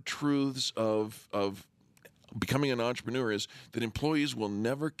hard truths of becoming an entrepreneur is that employees will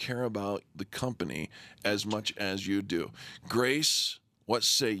never care about the company as much as you do. Grace, what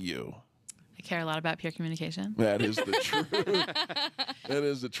say you? I care a lot about Pure Communication. That is the truth. That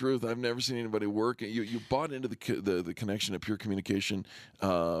is the truth. I've never seen anybody work. You bought into the connection of Pure Communication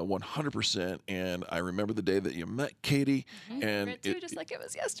 100%. And I remember the day that you met Katie. And just like it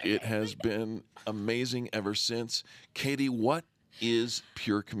was yesterday. It has been amazing ever since. Katie, what is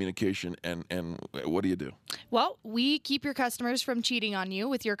Pure Communication and what do you do? Well, we keep your customers from cheating on you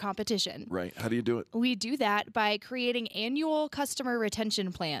with your competition. Right. How do you do it? We do that by creating annual customer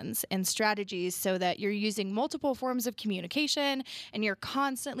retention plans and strategies so that you're using multiple forms of communication and you're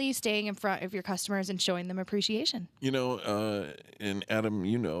constantly staying in front of your customers and showing them appreciation. You know, and Adam,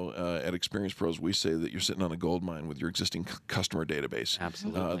 you know, at Experience Pros, we say that you're sitting on a gold mine with your existing customer database.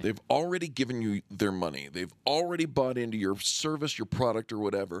 Absolutely. They've already given you their money. They've already bought into your service, your product, or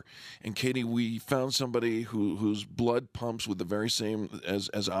whatever. And Katie, we found somebody whose blood pumps with the very same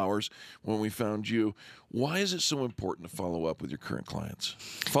as ours when we found you. Why is it so important to follow up with your current clients?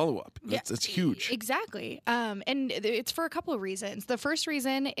 Follow up. That's huge. Exactly. And it's for a couple of reasons. The first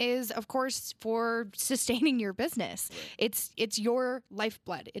reason is, of course, for sustaining your business. Right. It's your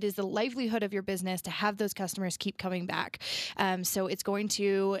lifeblood. It is the livelihood of your business to have those customers keep coming back. So it's going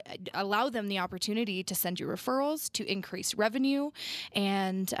to allow them the opportunity to send you referrals, to increase revenue,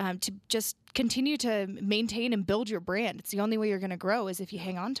 and to just continue to maintain and build your brand. It's the only way you're going to grow is if you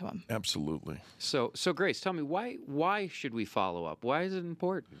hang on to them. Absolutely. So Grace, tell me why should we follow up? Why is it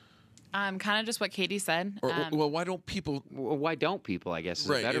important? Kind of just what Katie said. Well, why don't people? Why don't people? I guess is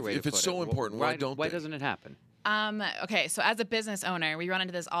a better way to put it. If it's so important, why don't? Why doesn't it happen? Okay, so as a business owner, we run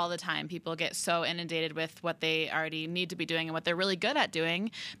into this all the time. People get so inundated with what they already need to be doing and what they're really good at doing,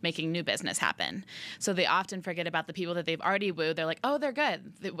 making new business happen. So they often forget about the people that they've already wooed. They're like, oh, they're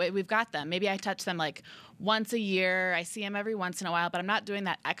good. We've got them. Maybe I touch them like once a year. I see them every once in a while, but I'm not doing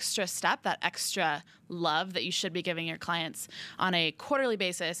that extra step, that extra love that you should be giving your clients on a quarterly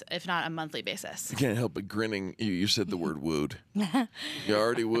basis, if not a monthly basis. I can't help but grinning. You said the word wooed. You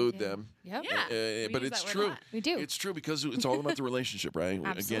already wooed them. Yep. Yeah. But it's true. We do. It's true because it's all about the relationship, right? Again,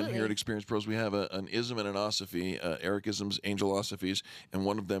 Absolutely. here at Experience Pros, we have an ism and an osophy, Eric-isms, angelosophies, and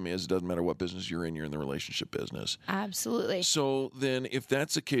one of them is it doesn't matter what business you're in the relationship business. Absolutely. So then if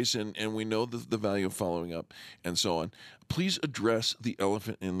that's the case, and we know the value of following up and so on, please address the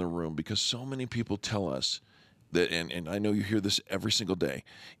elephant in the room, because so many people tell us that, and I know you hear this every single day,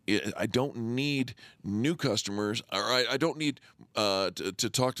 I don't need new customers, or I don't need to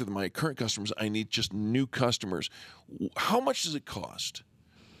talk to my current customers. I need just new customers. How much does it cost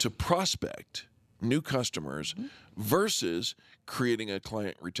to prospect new customers versus creating a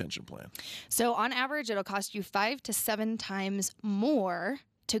client retention plan? So on average, it'll cost you 5 to 7 times more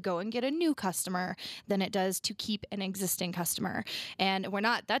to go and get a new customer than it does to keep an existing customer. And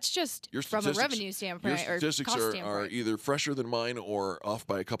that's just from a revenue standpoint your or statistics cost are standpoint. either fresher than mine or off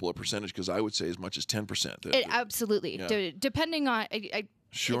by a couple of percentage, because I would say as much as 10%. Absolutely. Yeah. Depending on...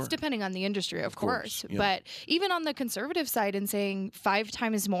 Sure. It's depending on the industry, of course. Yeah. But even on the conservative side and saying 5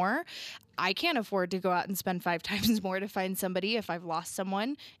 times more, I can't afford to go out and spend 5 times more to find somebody if I've lost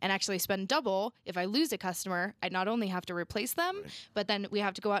someone, and actually spend double if I lose a customer. I not only have to replace them, but then we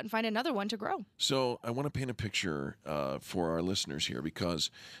have to go out and find another one to grow. So I want to paint a picture for our listeners here,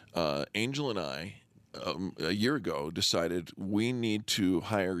 because Angel and I, a year ago, decided we need to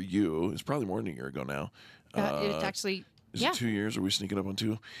hire you. It's probably more than a year ago now. It's actually... Is it 2 years? Are we sneaking up on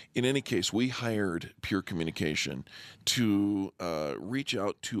 2? In any case, we hired Pure Communication to reach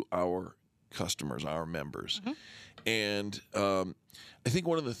out to our customers, our members. And I think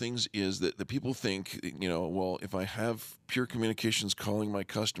one of the things is that the people think, well, if I have Pure Communications calling my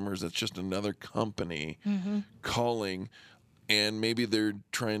customers, that's just another company calling, and maybe they're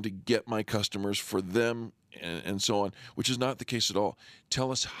trying to get my customers for them and so on, which is not the case at all. Tell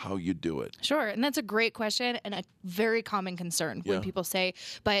us how you do it. Sure. And that's a great question and a very common concern when people say,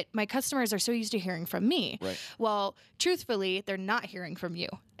 but my customers are so used to hearing from me. Right. Well, truthfully, they're not hearing from you.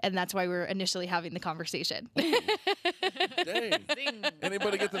 And that's why we're initially having the conversation. Dang.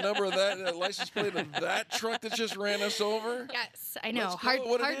 Anybody get the number of that license plate of that truck that just ran us over? Yes, I know. Let's call it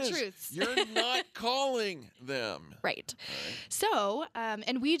what it Hard is. truths. You're not calling them. Right. So,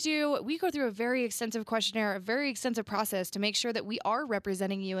 and we go through a very extensive questionnaire, a very extensive process to make sure that we are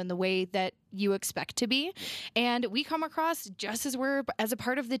representing you in the way that you expect to be. And we come across just as a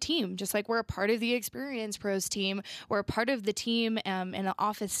part of the team, just like we're a part of the Experience Pros team. We're a part of the team and the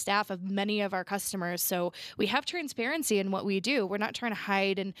office staff of many of our customers. So we have transparency in what we do. We're not trying to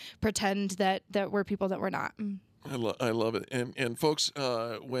hide and pretend that we're people that we're not. I love it. And folks,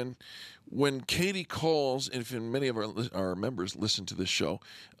 when Katie calls, and if many of our members listen to this show,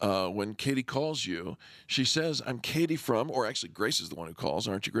 when Katie calls you, she says, "I'm Katie from," or actually Grace is the one who calls,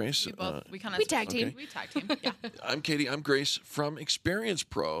 aren't you, Grace? We tag team. Okay. We tag team. Yeah. I'm Katie. I'm Grace from Experience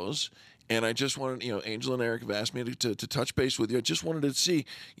Pros. And I just wanted, Angel and Eric have asked me to touch base with you. I just wanted to see,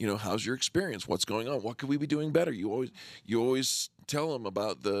 how's your experience? What's going on? What could we be doing better? You always tell them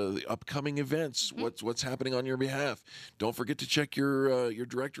about the upcoming events. What's happening on your behalf. Don't forget to check your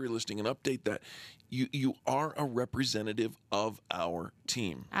directory listing and update that. You are a representative of our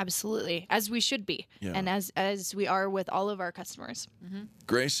team. Absolutely, as we should be, and as we are with all of our customers.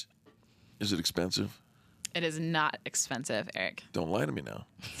 Grace, is it expensive? It is not expensive, Eric. Don't lie to me now.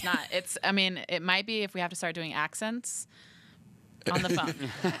 It's not. It might be if we have to start doing accents on the phone.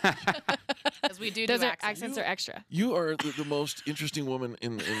 Because we do accents. Accents are extra. You are the most interesting woman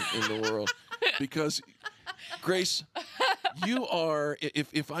in the world, because, Grace, you are,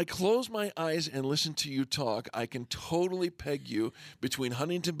 if I close my eyes and listen to you talk, I can totally peg you between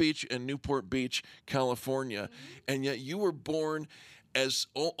Huntington Beach and Newport Beach, California, and yet you were born as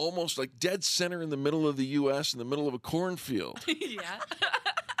almost like dead center in the middle of the U.S., in the middle of a cornfield.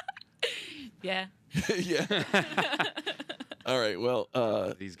 Yeah. Yeah. All right. Well,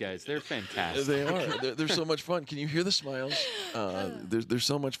 these guys, they're fantastic. They are. They're so much fun. Can you hear the smiles? They're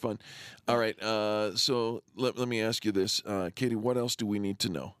so much fun. All right. So let me ask you this, Katie. What else do we need to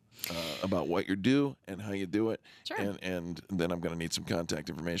know about what you do and how you do it? Sure. And then I'm going to need some contact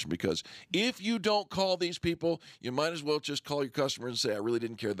information, because if you don't call these people, you might as well just call your customers and say, "I really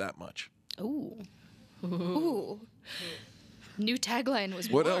didn't care that much." Ooh. New tagline was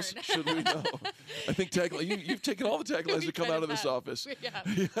What born. else should we know? I think tagline. You've taken all the taglines that come out of this office. Yeah,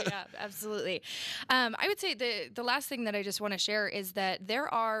 absolutely. I would say the last thing that I just want to share is that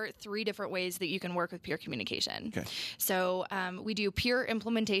there are 3 different ways that you can work with Pure Communication. Okay. So we do Pure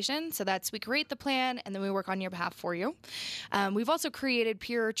implementation. So that's we create the plan and then we work on your behalf for you. We've also created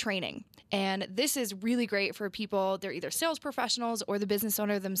Pure training. And this is really great for people, they're either sales professionals or the business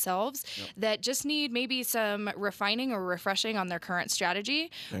owner themselves that just need maybe some refining or refreshing on their current strategy,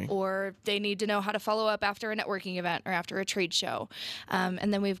 Okay. or they need to know how to follow up after a networking event or after a trade show.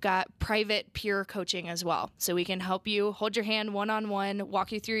 And then we've got private peer coaching as well. So we can help you hold your hand one-on-one,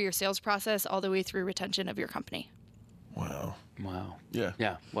 walk you through your sales process all the way through retention of your company. Wow. Wow. Yeah.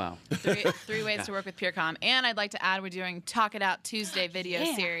 Yeah. Wow. Three ways to work with PureCom. And I'd like to add, we're doing Talk It Out Tuesday video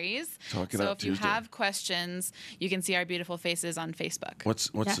series. Talk It so Out if Tuesday. you have questions, you can see our beautiful faces on Facebook. What's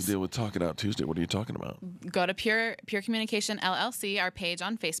the deal with Talk It Out Tuesday? What are you talking about? Go to Pure Communication LLC, our page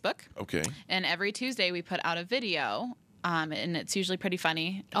on Facebook. Okay. And every Tuesday we put out a video. And it's usually pretty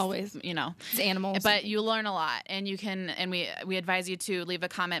funny. Always. It's animals. But you learn a lot. And you can, and we advise you to leave a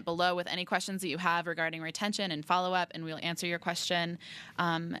comment below with any questions that you have regarding retention and follow-up, and we'll answer your question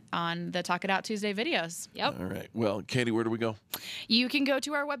on the Talk It Out Tuesday videos. Yep. All right. Well, Katie, where do we go? You can go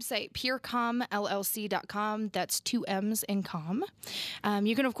to our website, purecomllc.com. That's 2 M's in com.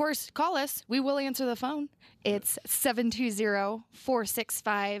 You can, of course, call us. We will answer the phone. It's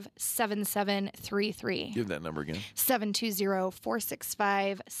 720-465-7733. Give that number again.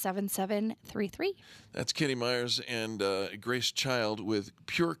 720-465-7733. That's Katie Myers and Grace Child with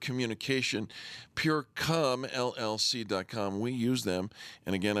Pure Communication, purecomllc.com. We use them.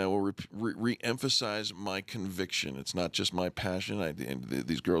 And again, I will re-emphasize my conviction. It's not just my passion.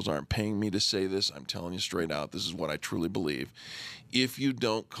 These girls aren't paying me to say this. I'm telling you straight out. This is what I truly believe. If you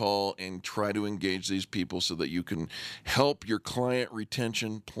don't call and try to engage these people so that you can help your client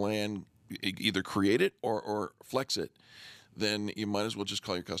retention plan, either create it or flex it, then you might as well just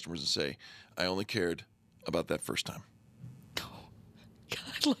call your customers and say, I only cared about that first time. Oh, God,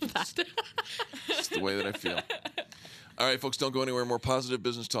 I love that. It's the way that I feel. All right, folks, don't go anywhere. More positive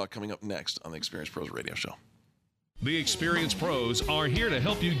business talk coming up next on the Experience Pros Radio Show. The Experience Pros are here to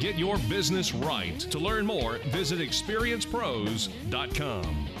help you get your business right. To learn more, visit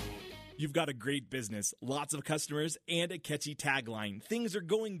experiencepros.com. You've got a great business, lots of customers, and a catchy tagline. Things are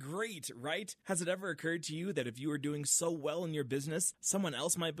going great, right? Has it ever occurred to you that if you are doing so well in your business, someone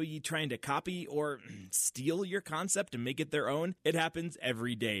else might be trying to copy or steal your concept and make it their own? It happens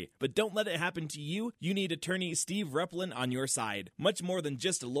every day. But don't let it happen to you. You need attorney Steve Replin on your side. Much more than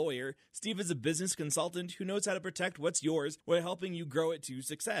just a lawyer, Steve is a business consultant who knows how to protect what's yours while helping you grow it to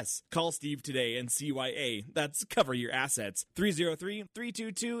success. Call Steve today and CYA. That's Cover Your Assets.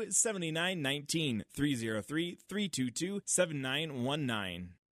 303-322-7919. 303-322-7919.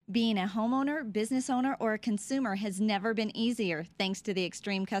 Being a homeowner, business owner, or a consumer has never been easier thanks to the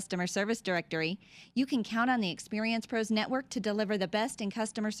Extreme Customer Service Directory. You can count on the Experience Pros Network to deliver the best in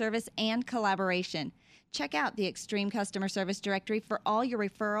customer service and collaboration. Check out the Extreme Customer Service Directory for all your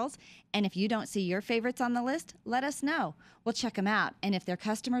referrals, and if you don't see your favorites on the list, let us know. We'll check them out, and if their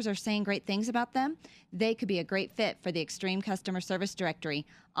customers are saying great things about them, they could be a great fit for the Extreme Customer Service Directory.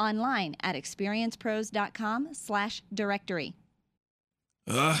 Online at experiencepros.com/directory.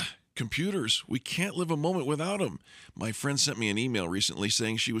 Computers. We can't live a moment without them. My friend sent me an email recently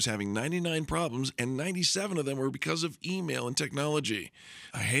saying she was having 99 problems and 97 of them were because of email and technology.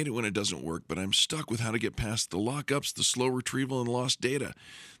 I hate it when it doesn't work, but I'm stuck with how to get past the lockups, the slow retrieval, and lost data.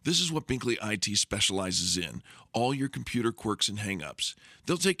 This is what Binkley IT specializes in, all your computer quirks and hang-ups.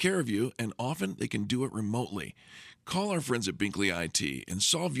 They'll take care of you, and often they can do it remotely. Call our friends at Binkley IT and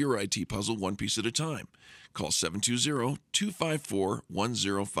solve your IT puzzle one piece at a time. Call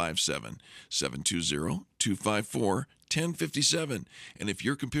 720-254-1057, 720-254-1057. And if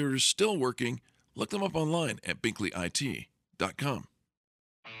your computer is still working, look them up online at binkleyit.com.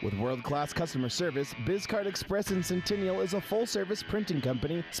 With world-class customer service, BizCard Express in Centennial is a full-service printing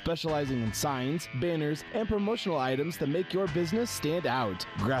company specializing in signs, banners, and promotional items that make your business stand out.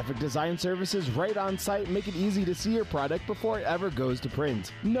 Graphic design services right on site make it easy to see your product before it ever goes to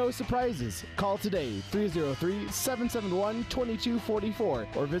print. No surprises. Call today,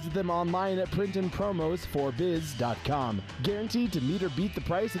 303-771-2244, or visit them online at printandpromos4biz.com. Guaranteed to meet or beat the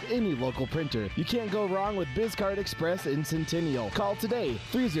price of any local printer. You can't go wrong with BizCard Express in Centennial. Call today,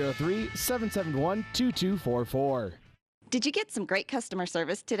 303-771-2244. Did you get some great customer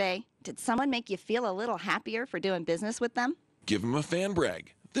service today? Did someone make you feel a little happier for doing business with them? Give them a fan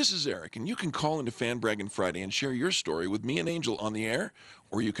brag. This is Eric, and you can call into Fan Bragging Friday and share your story with me and Angel on the air,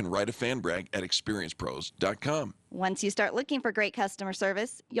 or you can write a fan brag at experiencepros.com. Once you start looking for great customer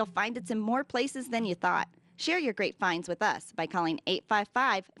service, you'll find it's in more places than you thought. Share your great finds with us by calling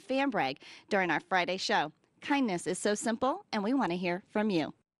 855-FAN-BRAG during our Friday show. Kindness is so simple, and we want to hear from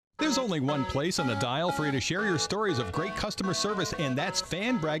you. There's only one place on the dial for you to share your stories of great customer service, and that's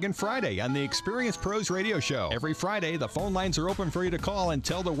Fan Braggin' Friday on the Experience Pros Radio Show. Every Friday, the phone lines are open for you to call and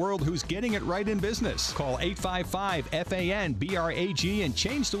tell the world who's getting it right in business. Call 855-FAN-BRAG and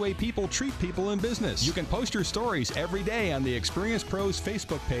change the way people treat people in business. You can post your stories every day on the Experience Pros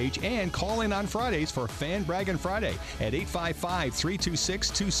Facebook page and call in on Fridays for Fan Braggin' Friday at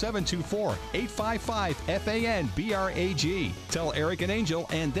 855-326-2724. 855-FAN-BRAG. Tell Eric and Angel,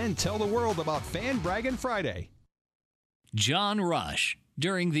 and then tell the world about Fan Braggin' Friday. John Rush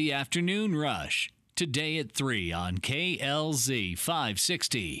during the afternoon rush. Today at 3 on KLZ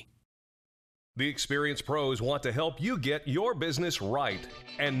 560. The Experience Pros want to help you get your business right.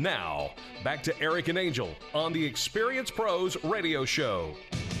 And now, back to Eric and Angel on the Experience Pros Radio Show.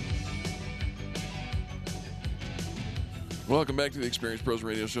 Welcome back to the Experience Pros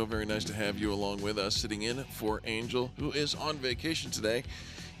Radio Show. Very nice to have you along with us. Sitting in for Angel, who is on vacation today,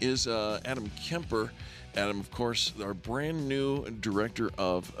 is Adam Kemper. Adam, of course, our brand new director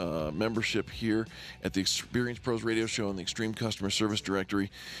of membership here at the Experience Pros Radio Show and the Extreme Customer Service Directory.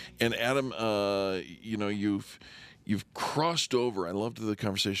 And Adam, you've crossed over. I loved the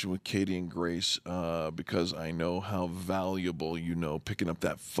conversation with Katie and Grace because I know how valuable picking up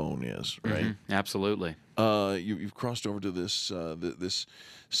that phone is, right? Mm-hmm. Absolutely. You've crossed over to this this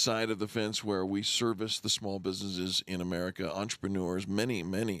side of the fence where we service the small businesses in America, entrepreneurs.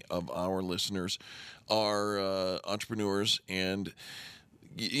 Many of our listeners are entrepreneurs, and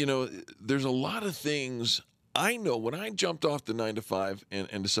there's a lot of things. I know when I jumped off the 9-to-5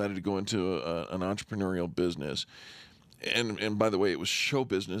 and decided to go into an entrepreneurial business, and by the way, it was show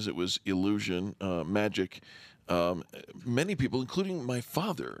business, it was illusion, magic. Many people, including my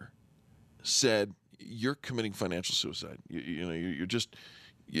father, said, "You're committing financial suicide. You're just."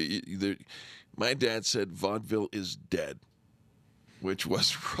 My dad said vaudeville is dead, which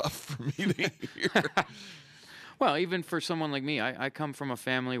was rough for me to hear. Well, even for someone like me, I come from a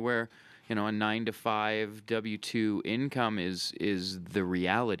family where a 9-to-5 W-2 income is the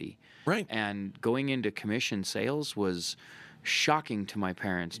reality. Right. And going into commission sales was shocking to my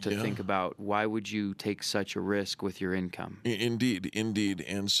parents to think about. Why would you take such a risk with your income? Indeed.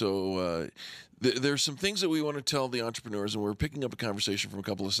 And so there's some things that we want to tell the entrepreneurs, and we're picking up a conversation from a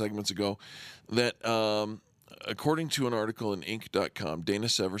couple of segments ago that according to an article in Inc.com, Dana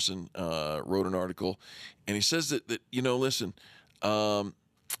Severson wrote an article, and he says that listen,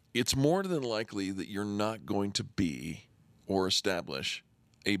 it's more than likely that you're not going to be or establish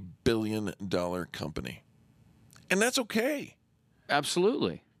a billion-dollar company. And that's okay.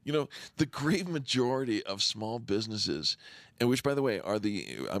 Absolutely. The great majority of small businesses, and which, by the way, are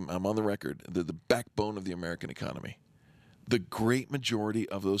I'm on the record, the backbone of the American economy. The great majority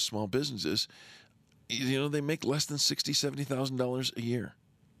of those small businesses, they make less than $60,000, $70,000 a year.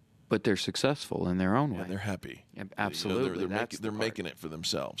 But they're successful in their own way. And they're happy. Yeah, absolutely. They're making it for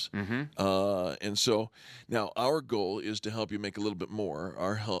themselves. Mm-hmm. And so now our goal is to help you make a little bit more.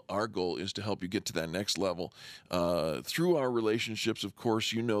 Our goal is to help you get to that next level. Through our relationships, of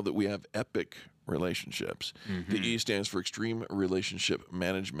course, that we have epic relationships. Mm-hmm. The E stands for Extreme Relationship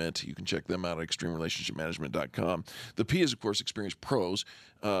Management. You can check them out at extremerelationshipmanagement.com. The P is, of course, Experience Pros.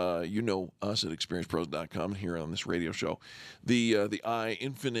 You know us at experiencepros.com here on this radio show. The I,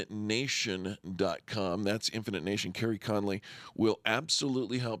 infinitenation.com. That's Infinite Nation. Carrie Conley will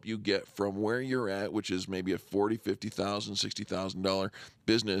absolutely help you get from where you're at, which is maybe a $40,000, $50,000, $60,000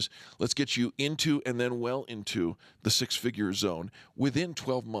 business. Let's get you into and then well into the six-figure zone within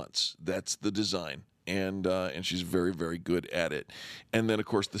 12 months. That's the design. And she's very, very good at it. And then, of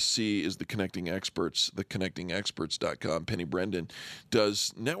course, the C is the Connecting Experts, theconnectingexperts.com. Penny Brendan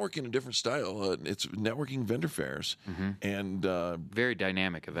does network in a different style. It's networking vendor fairs. Mm-hmm. And very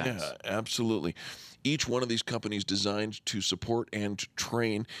dynamic events. Yeah, absolutely. Each one of these companies designed to support and to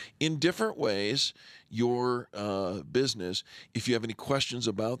train in different ways your business. If you have any questions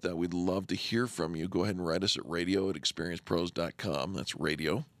about that, we'd love to hear from you. Go ahead and write us at radio@experiencepros.com. That's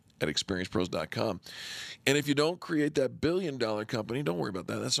radio at experiencepros.com. And if you don't create that billion-dollar company, don't worry about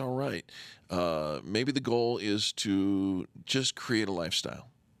that. That's all right. Maybe the goal is to just create a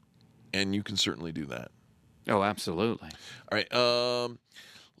lifestyle, and you can certainly do that. Oh, absolutely. All right.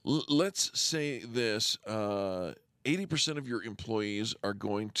 Let's say this. 80% of your employees are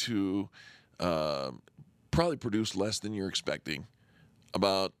going to probably produce less than you're expecting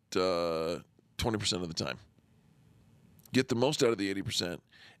about 20% of the time. Get the most out of the 80%.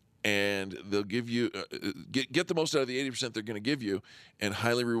 And they'll give you get the most out of the 80% they're going to give you, and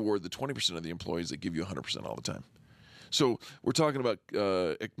highly reward the 20% of the employees that give you 100% all the time. So we're talking about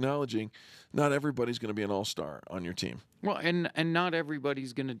acknowledging not everybody's going to be an all-star on your team. Well, and not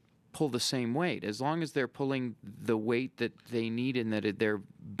everybody's going to pull the same weight. As long as they're pulling the weight that they need and that they're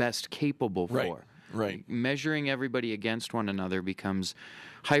best capable for. Right. Measuring everybody against one another becomes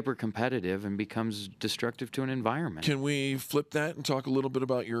hyper-competitive and becomes destructive to an environment. Can we flip that and talk a little bit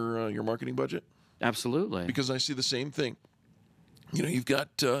about your marketing budget? Absolutely. Because I see the same thing. You know, you've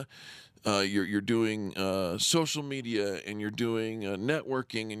got you're doing social media, and you're doing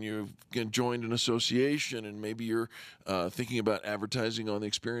networking, and you've joined an association, and maybe you're thinking about advertising on the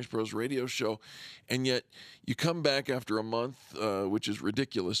Experience Pros radio show, and yet you come back after a month, which is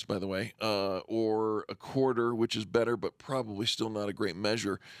ridiculous, by the way, or a quarter, which is better, but probably still not a great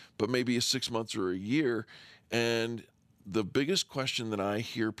measure, but maybe a 6 months or a year, and the biggest question that I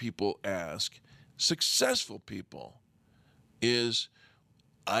hear people ask, successful people, is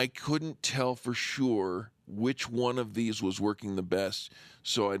I couldn't tell for sure which one of these was working the best,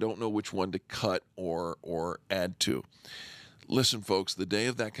 so I don't know which one to cut or add to. Listen, folks, the day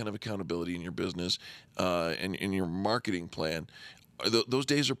of that kind of accountability in your business and in your marketing plan, those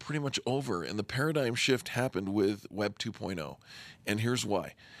days are pretty much over, and the paradigm shift happened with Web 2.0, and here's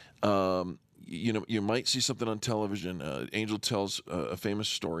why. You know, you might see something on television. Angel tells a famous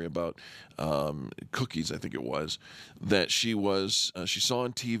story about cookies, I think it was, that she saw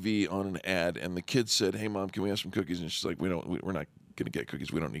on TV on an ad, and the kid said, "Hey, Mom, can we have some cookies?" And she's like, we're not going to get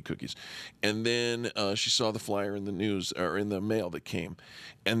cookies. We don't need cookies. And then she saw the flyer in the news or in the mail that came,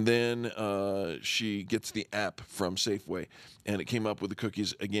 and then she gets the app from Safeway, and it came up with the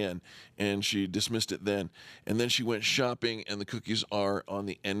cookies again, and she dismissed it then. And then she went shopping, and the cookies are on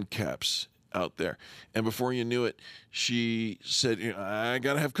the end caps out there. And before you knew it, she said, I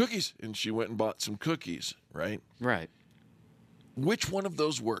got to have cookies. And she went and bought some cookies, right? Right. Which one of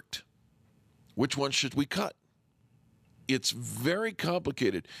those worked? Which one should we cut? It's very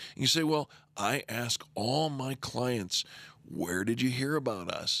complicated. You say, well, I ask all my clients, where did you hear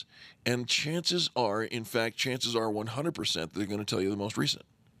about us? And chances are 100% they're going to tell you the most recent.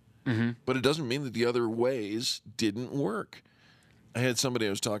 Mm-hmm. But it doesn't mean that the other ways didn't work. I had somebody I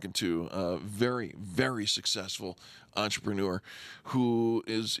was talking to, a very, very successful entrepreneur who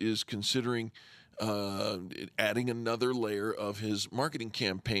is considering adding another layer of his marketing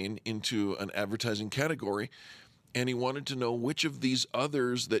campaign into an advertising category, and he wanted to know which of these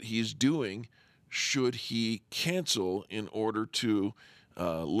others that he's doing should he cancel in order to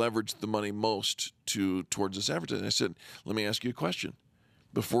leverage the money most towards this advertising. I said, let me ask you a question.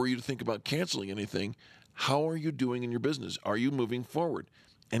 Before you think about canceling anything, how are you doing in your business? Are you moving forward?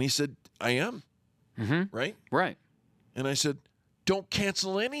 And he said, I am. Mm-hmm. Right? Right. And I said, don't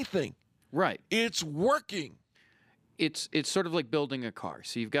cancel anything. Right. It's working. It's sort of like building a car.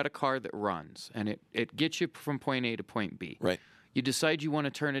 So you've got a car that runs, and it gets you from point A to point B. Right. You decide you want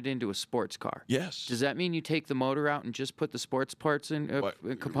to turn it into a sports car. Yes. Does that mean you take the motor out and just put the sports parts in,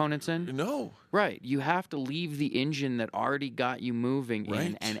 components in? No. Right. You have to leave the engine that already got you moving Right.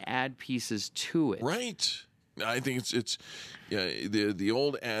 in and add pieces to it. Right. I think it's the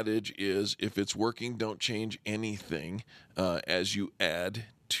old adage is, if it's working, don't change anything as you add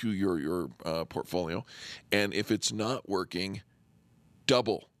to your portfolio. And if it's not working,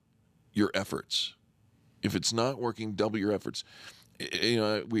 double your efforts. If it's not working, double your efforts. You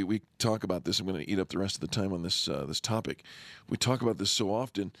know, we talk about this. I'm going to eat up the rest of the time on this topic. We talk about this so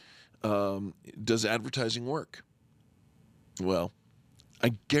often. Does advertising work? Well,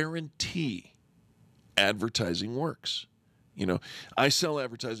 I guarantee advertising works. You know, I sell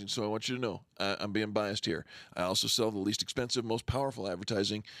advertising, so I want you to know I'm being biased here. I also sell the least expensive, most powerful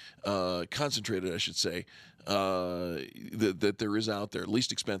advertising, concentrated, I should say, that there is out there.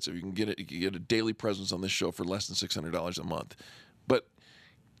 Least expensive. You can get it. You can get a daily presence on this show for less than $600 a month. But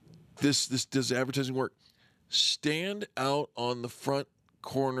this does advertising work? Stand out on the front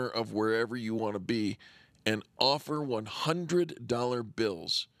corner of wherever you want to be and offer $100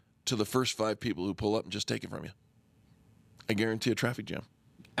 bills to the first 5 people who pull up and just take it from you. I guarantee a traffic jam.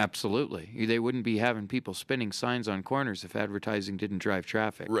 Absolutely. They wouldn't be having people spinning signs on corners if advertising didn't drive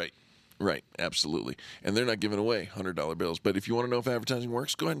traffic. Right, absolutely. And they're not giving away $100 bills. But if you want to know if advertising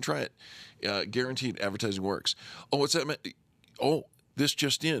works, go ahead and try it. Guaranteed advertising works. Oh, what's that? Oh, this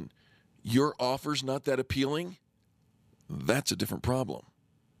just in. Your offer's not that appealing? That's a different problem.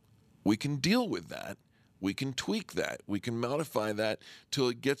 We can deal with that. We can tweak that. We can modify that till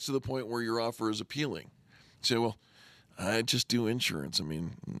it gets to the point where your offer is appealing. Say, well, I just do insurance. I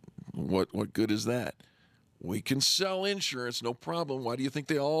mean, what good is that? We can sell insurance, no problem. Why do you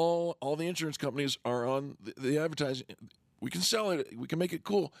think all the insurance companies are on the advertising? We can sell it. We can make it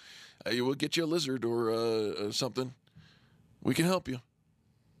cool. We'll get you a lizard or something. We can help you.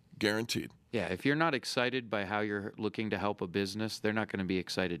 Guaranteed. Yeah, if you're not excited by how you're looking to help a business, they're not going to be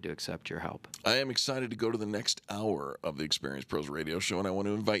excited to accept your help. I am excited to go to the next hour of the Experience Pros radio show, and I want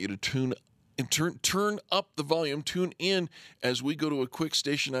to invite you to turn up the volume, tune in as we go to a quick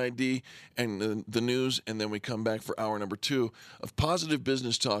station ID and the news, and then we come back for hour number 2 of positive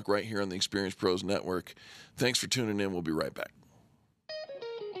business talk right here on the Experience Pros Network. Thanks for tuning in. We'll be right back.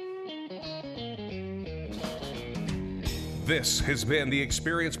 This has been the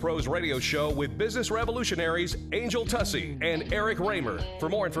Experience Pros radio show with business revolutionaries Angel Tussey and Eric Raymer. For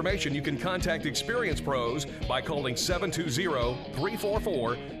more information, you can contact Experience Pros by calling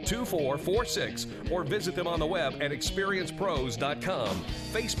 720-344-2446 or visit them on the web at experiencepros.com,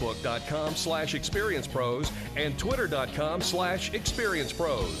 facebook.com/experiencepros, and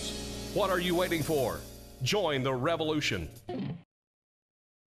twitter.com/experiencepros. What are you waiting for? Join the revolution.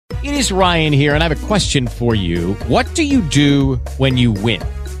 It is Ryan here, and I have a question for you. What do you do when you win?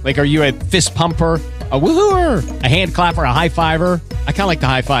 Like, are you a fist pumper, a woohooer, a hand clapper, a high fiver? I kind of like the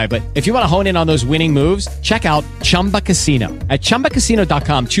high five, but if you want to hone in on those winning moves, check out Chumba Casino. At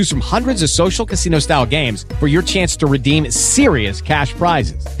ChumbaCasino.com, choose from hundreds of social casino-style games for your chance to redeem serious cash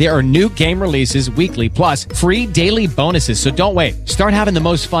prizes. There are new game releases weekly, plus free daily bonuses, so don't wait. Start having the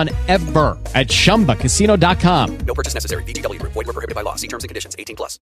most fun ever at ChumbaCasino.com. No purchase necessary. VGW Group. Void where prohibited by law. See terms and conditions. 18+.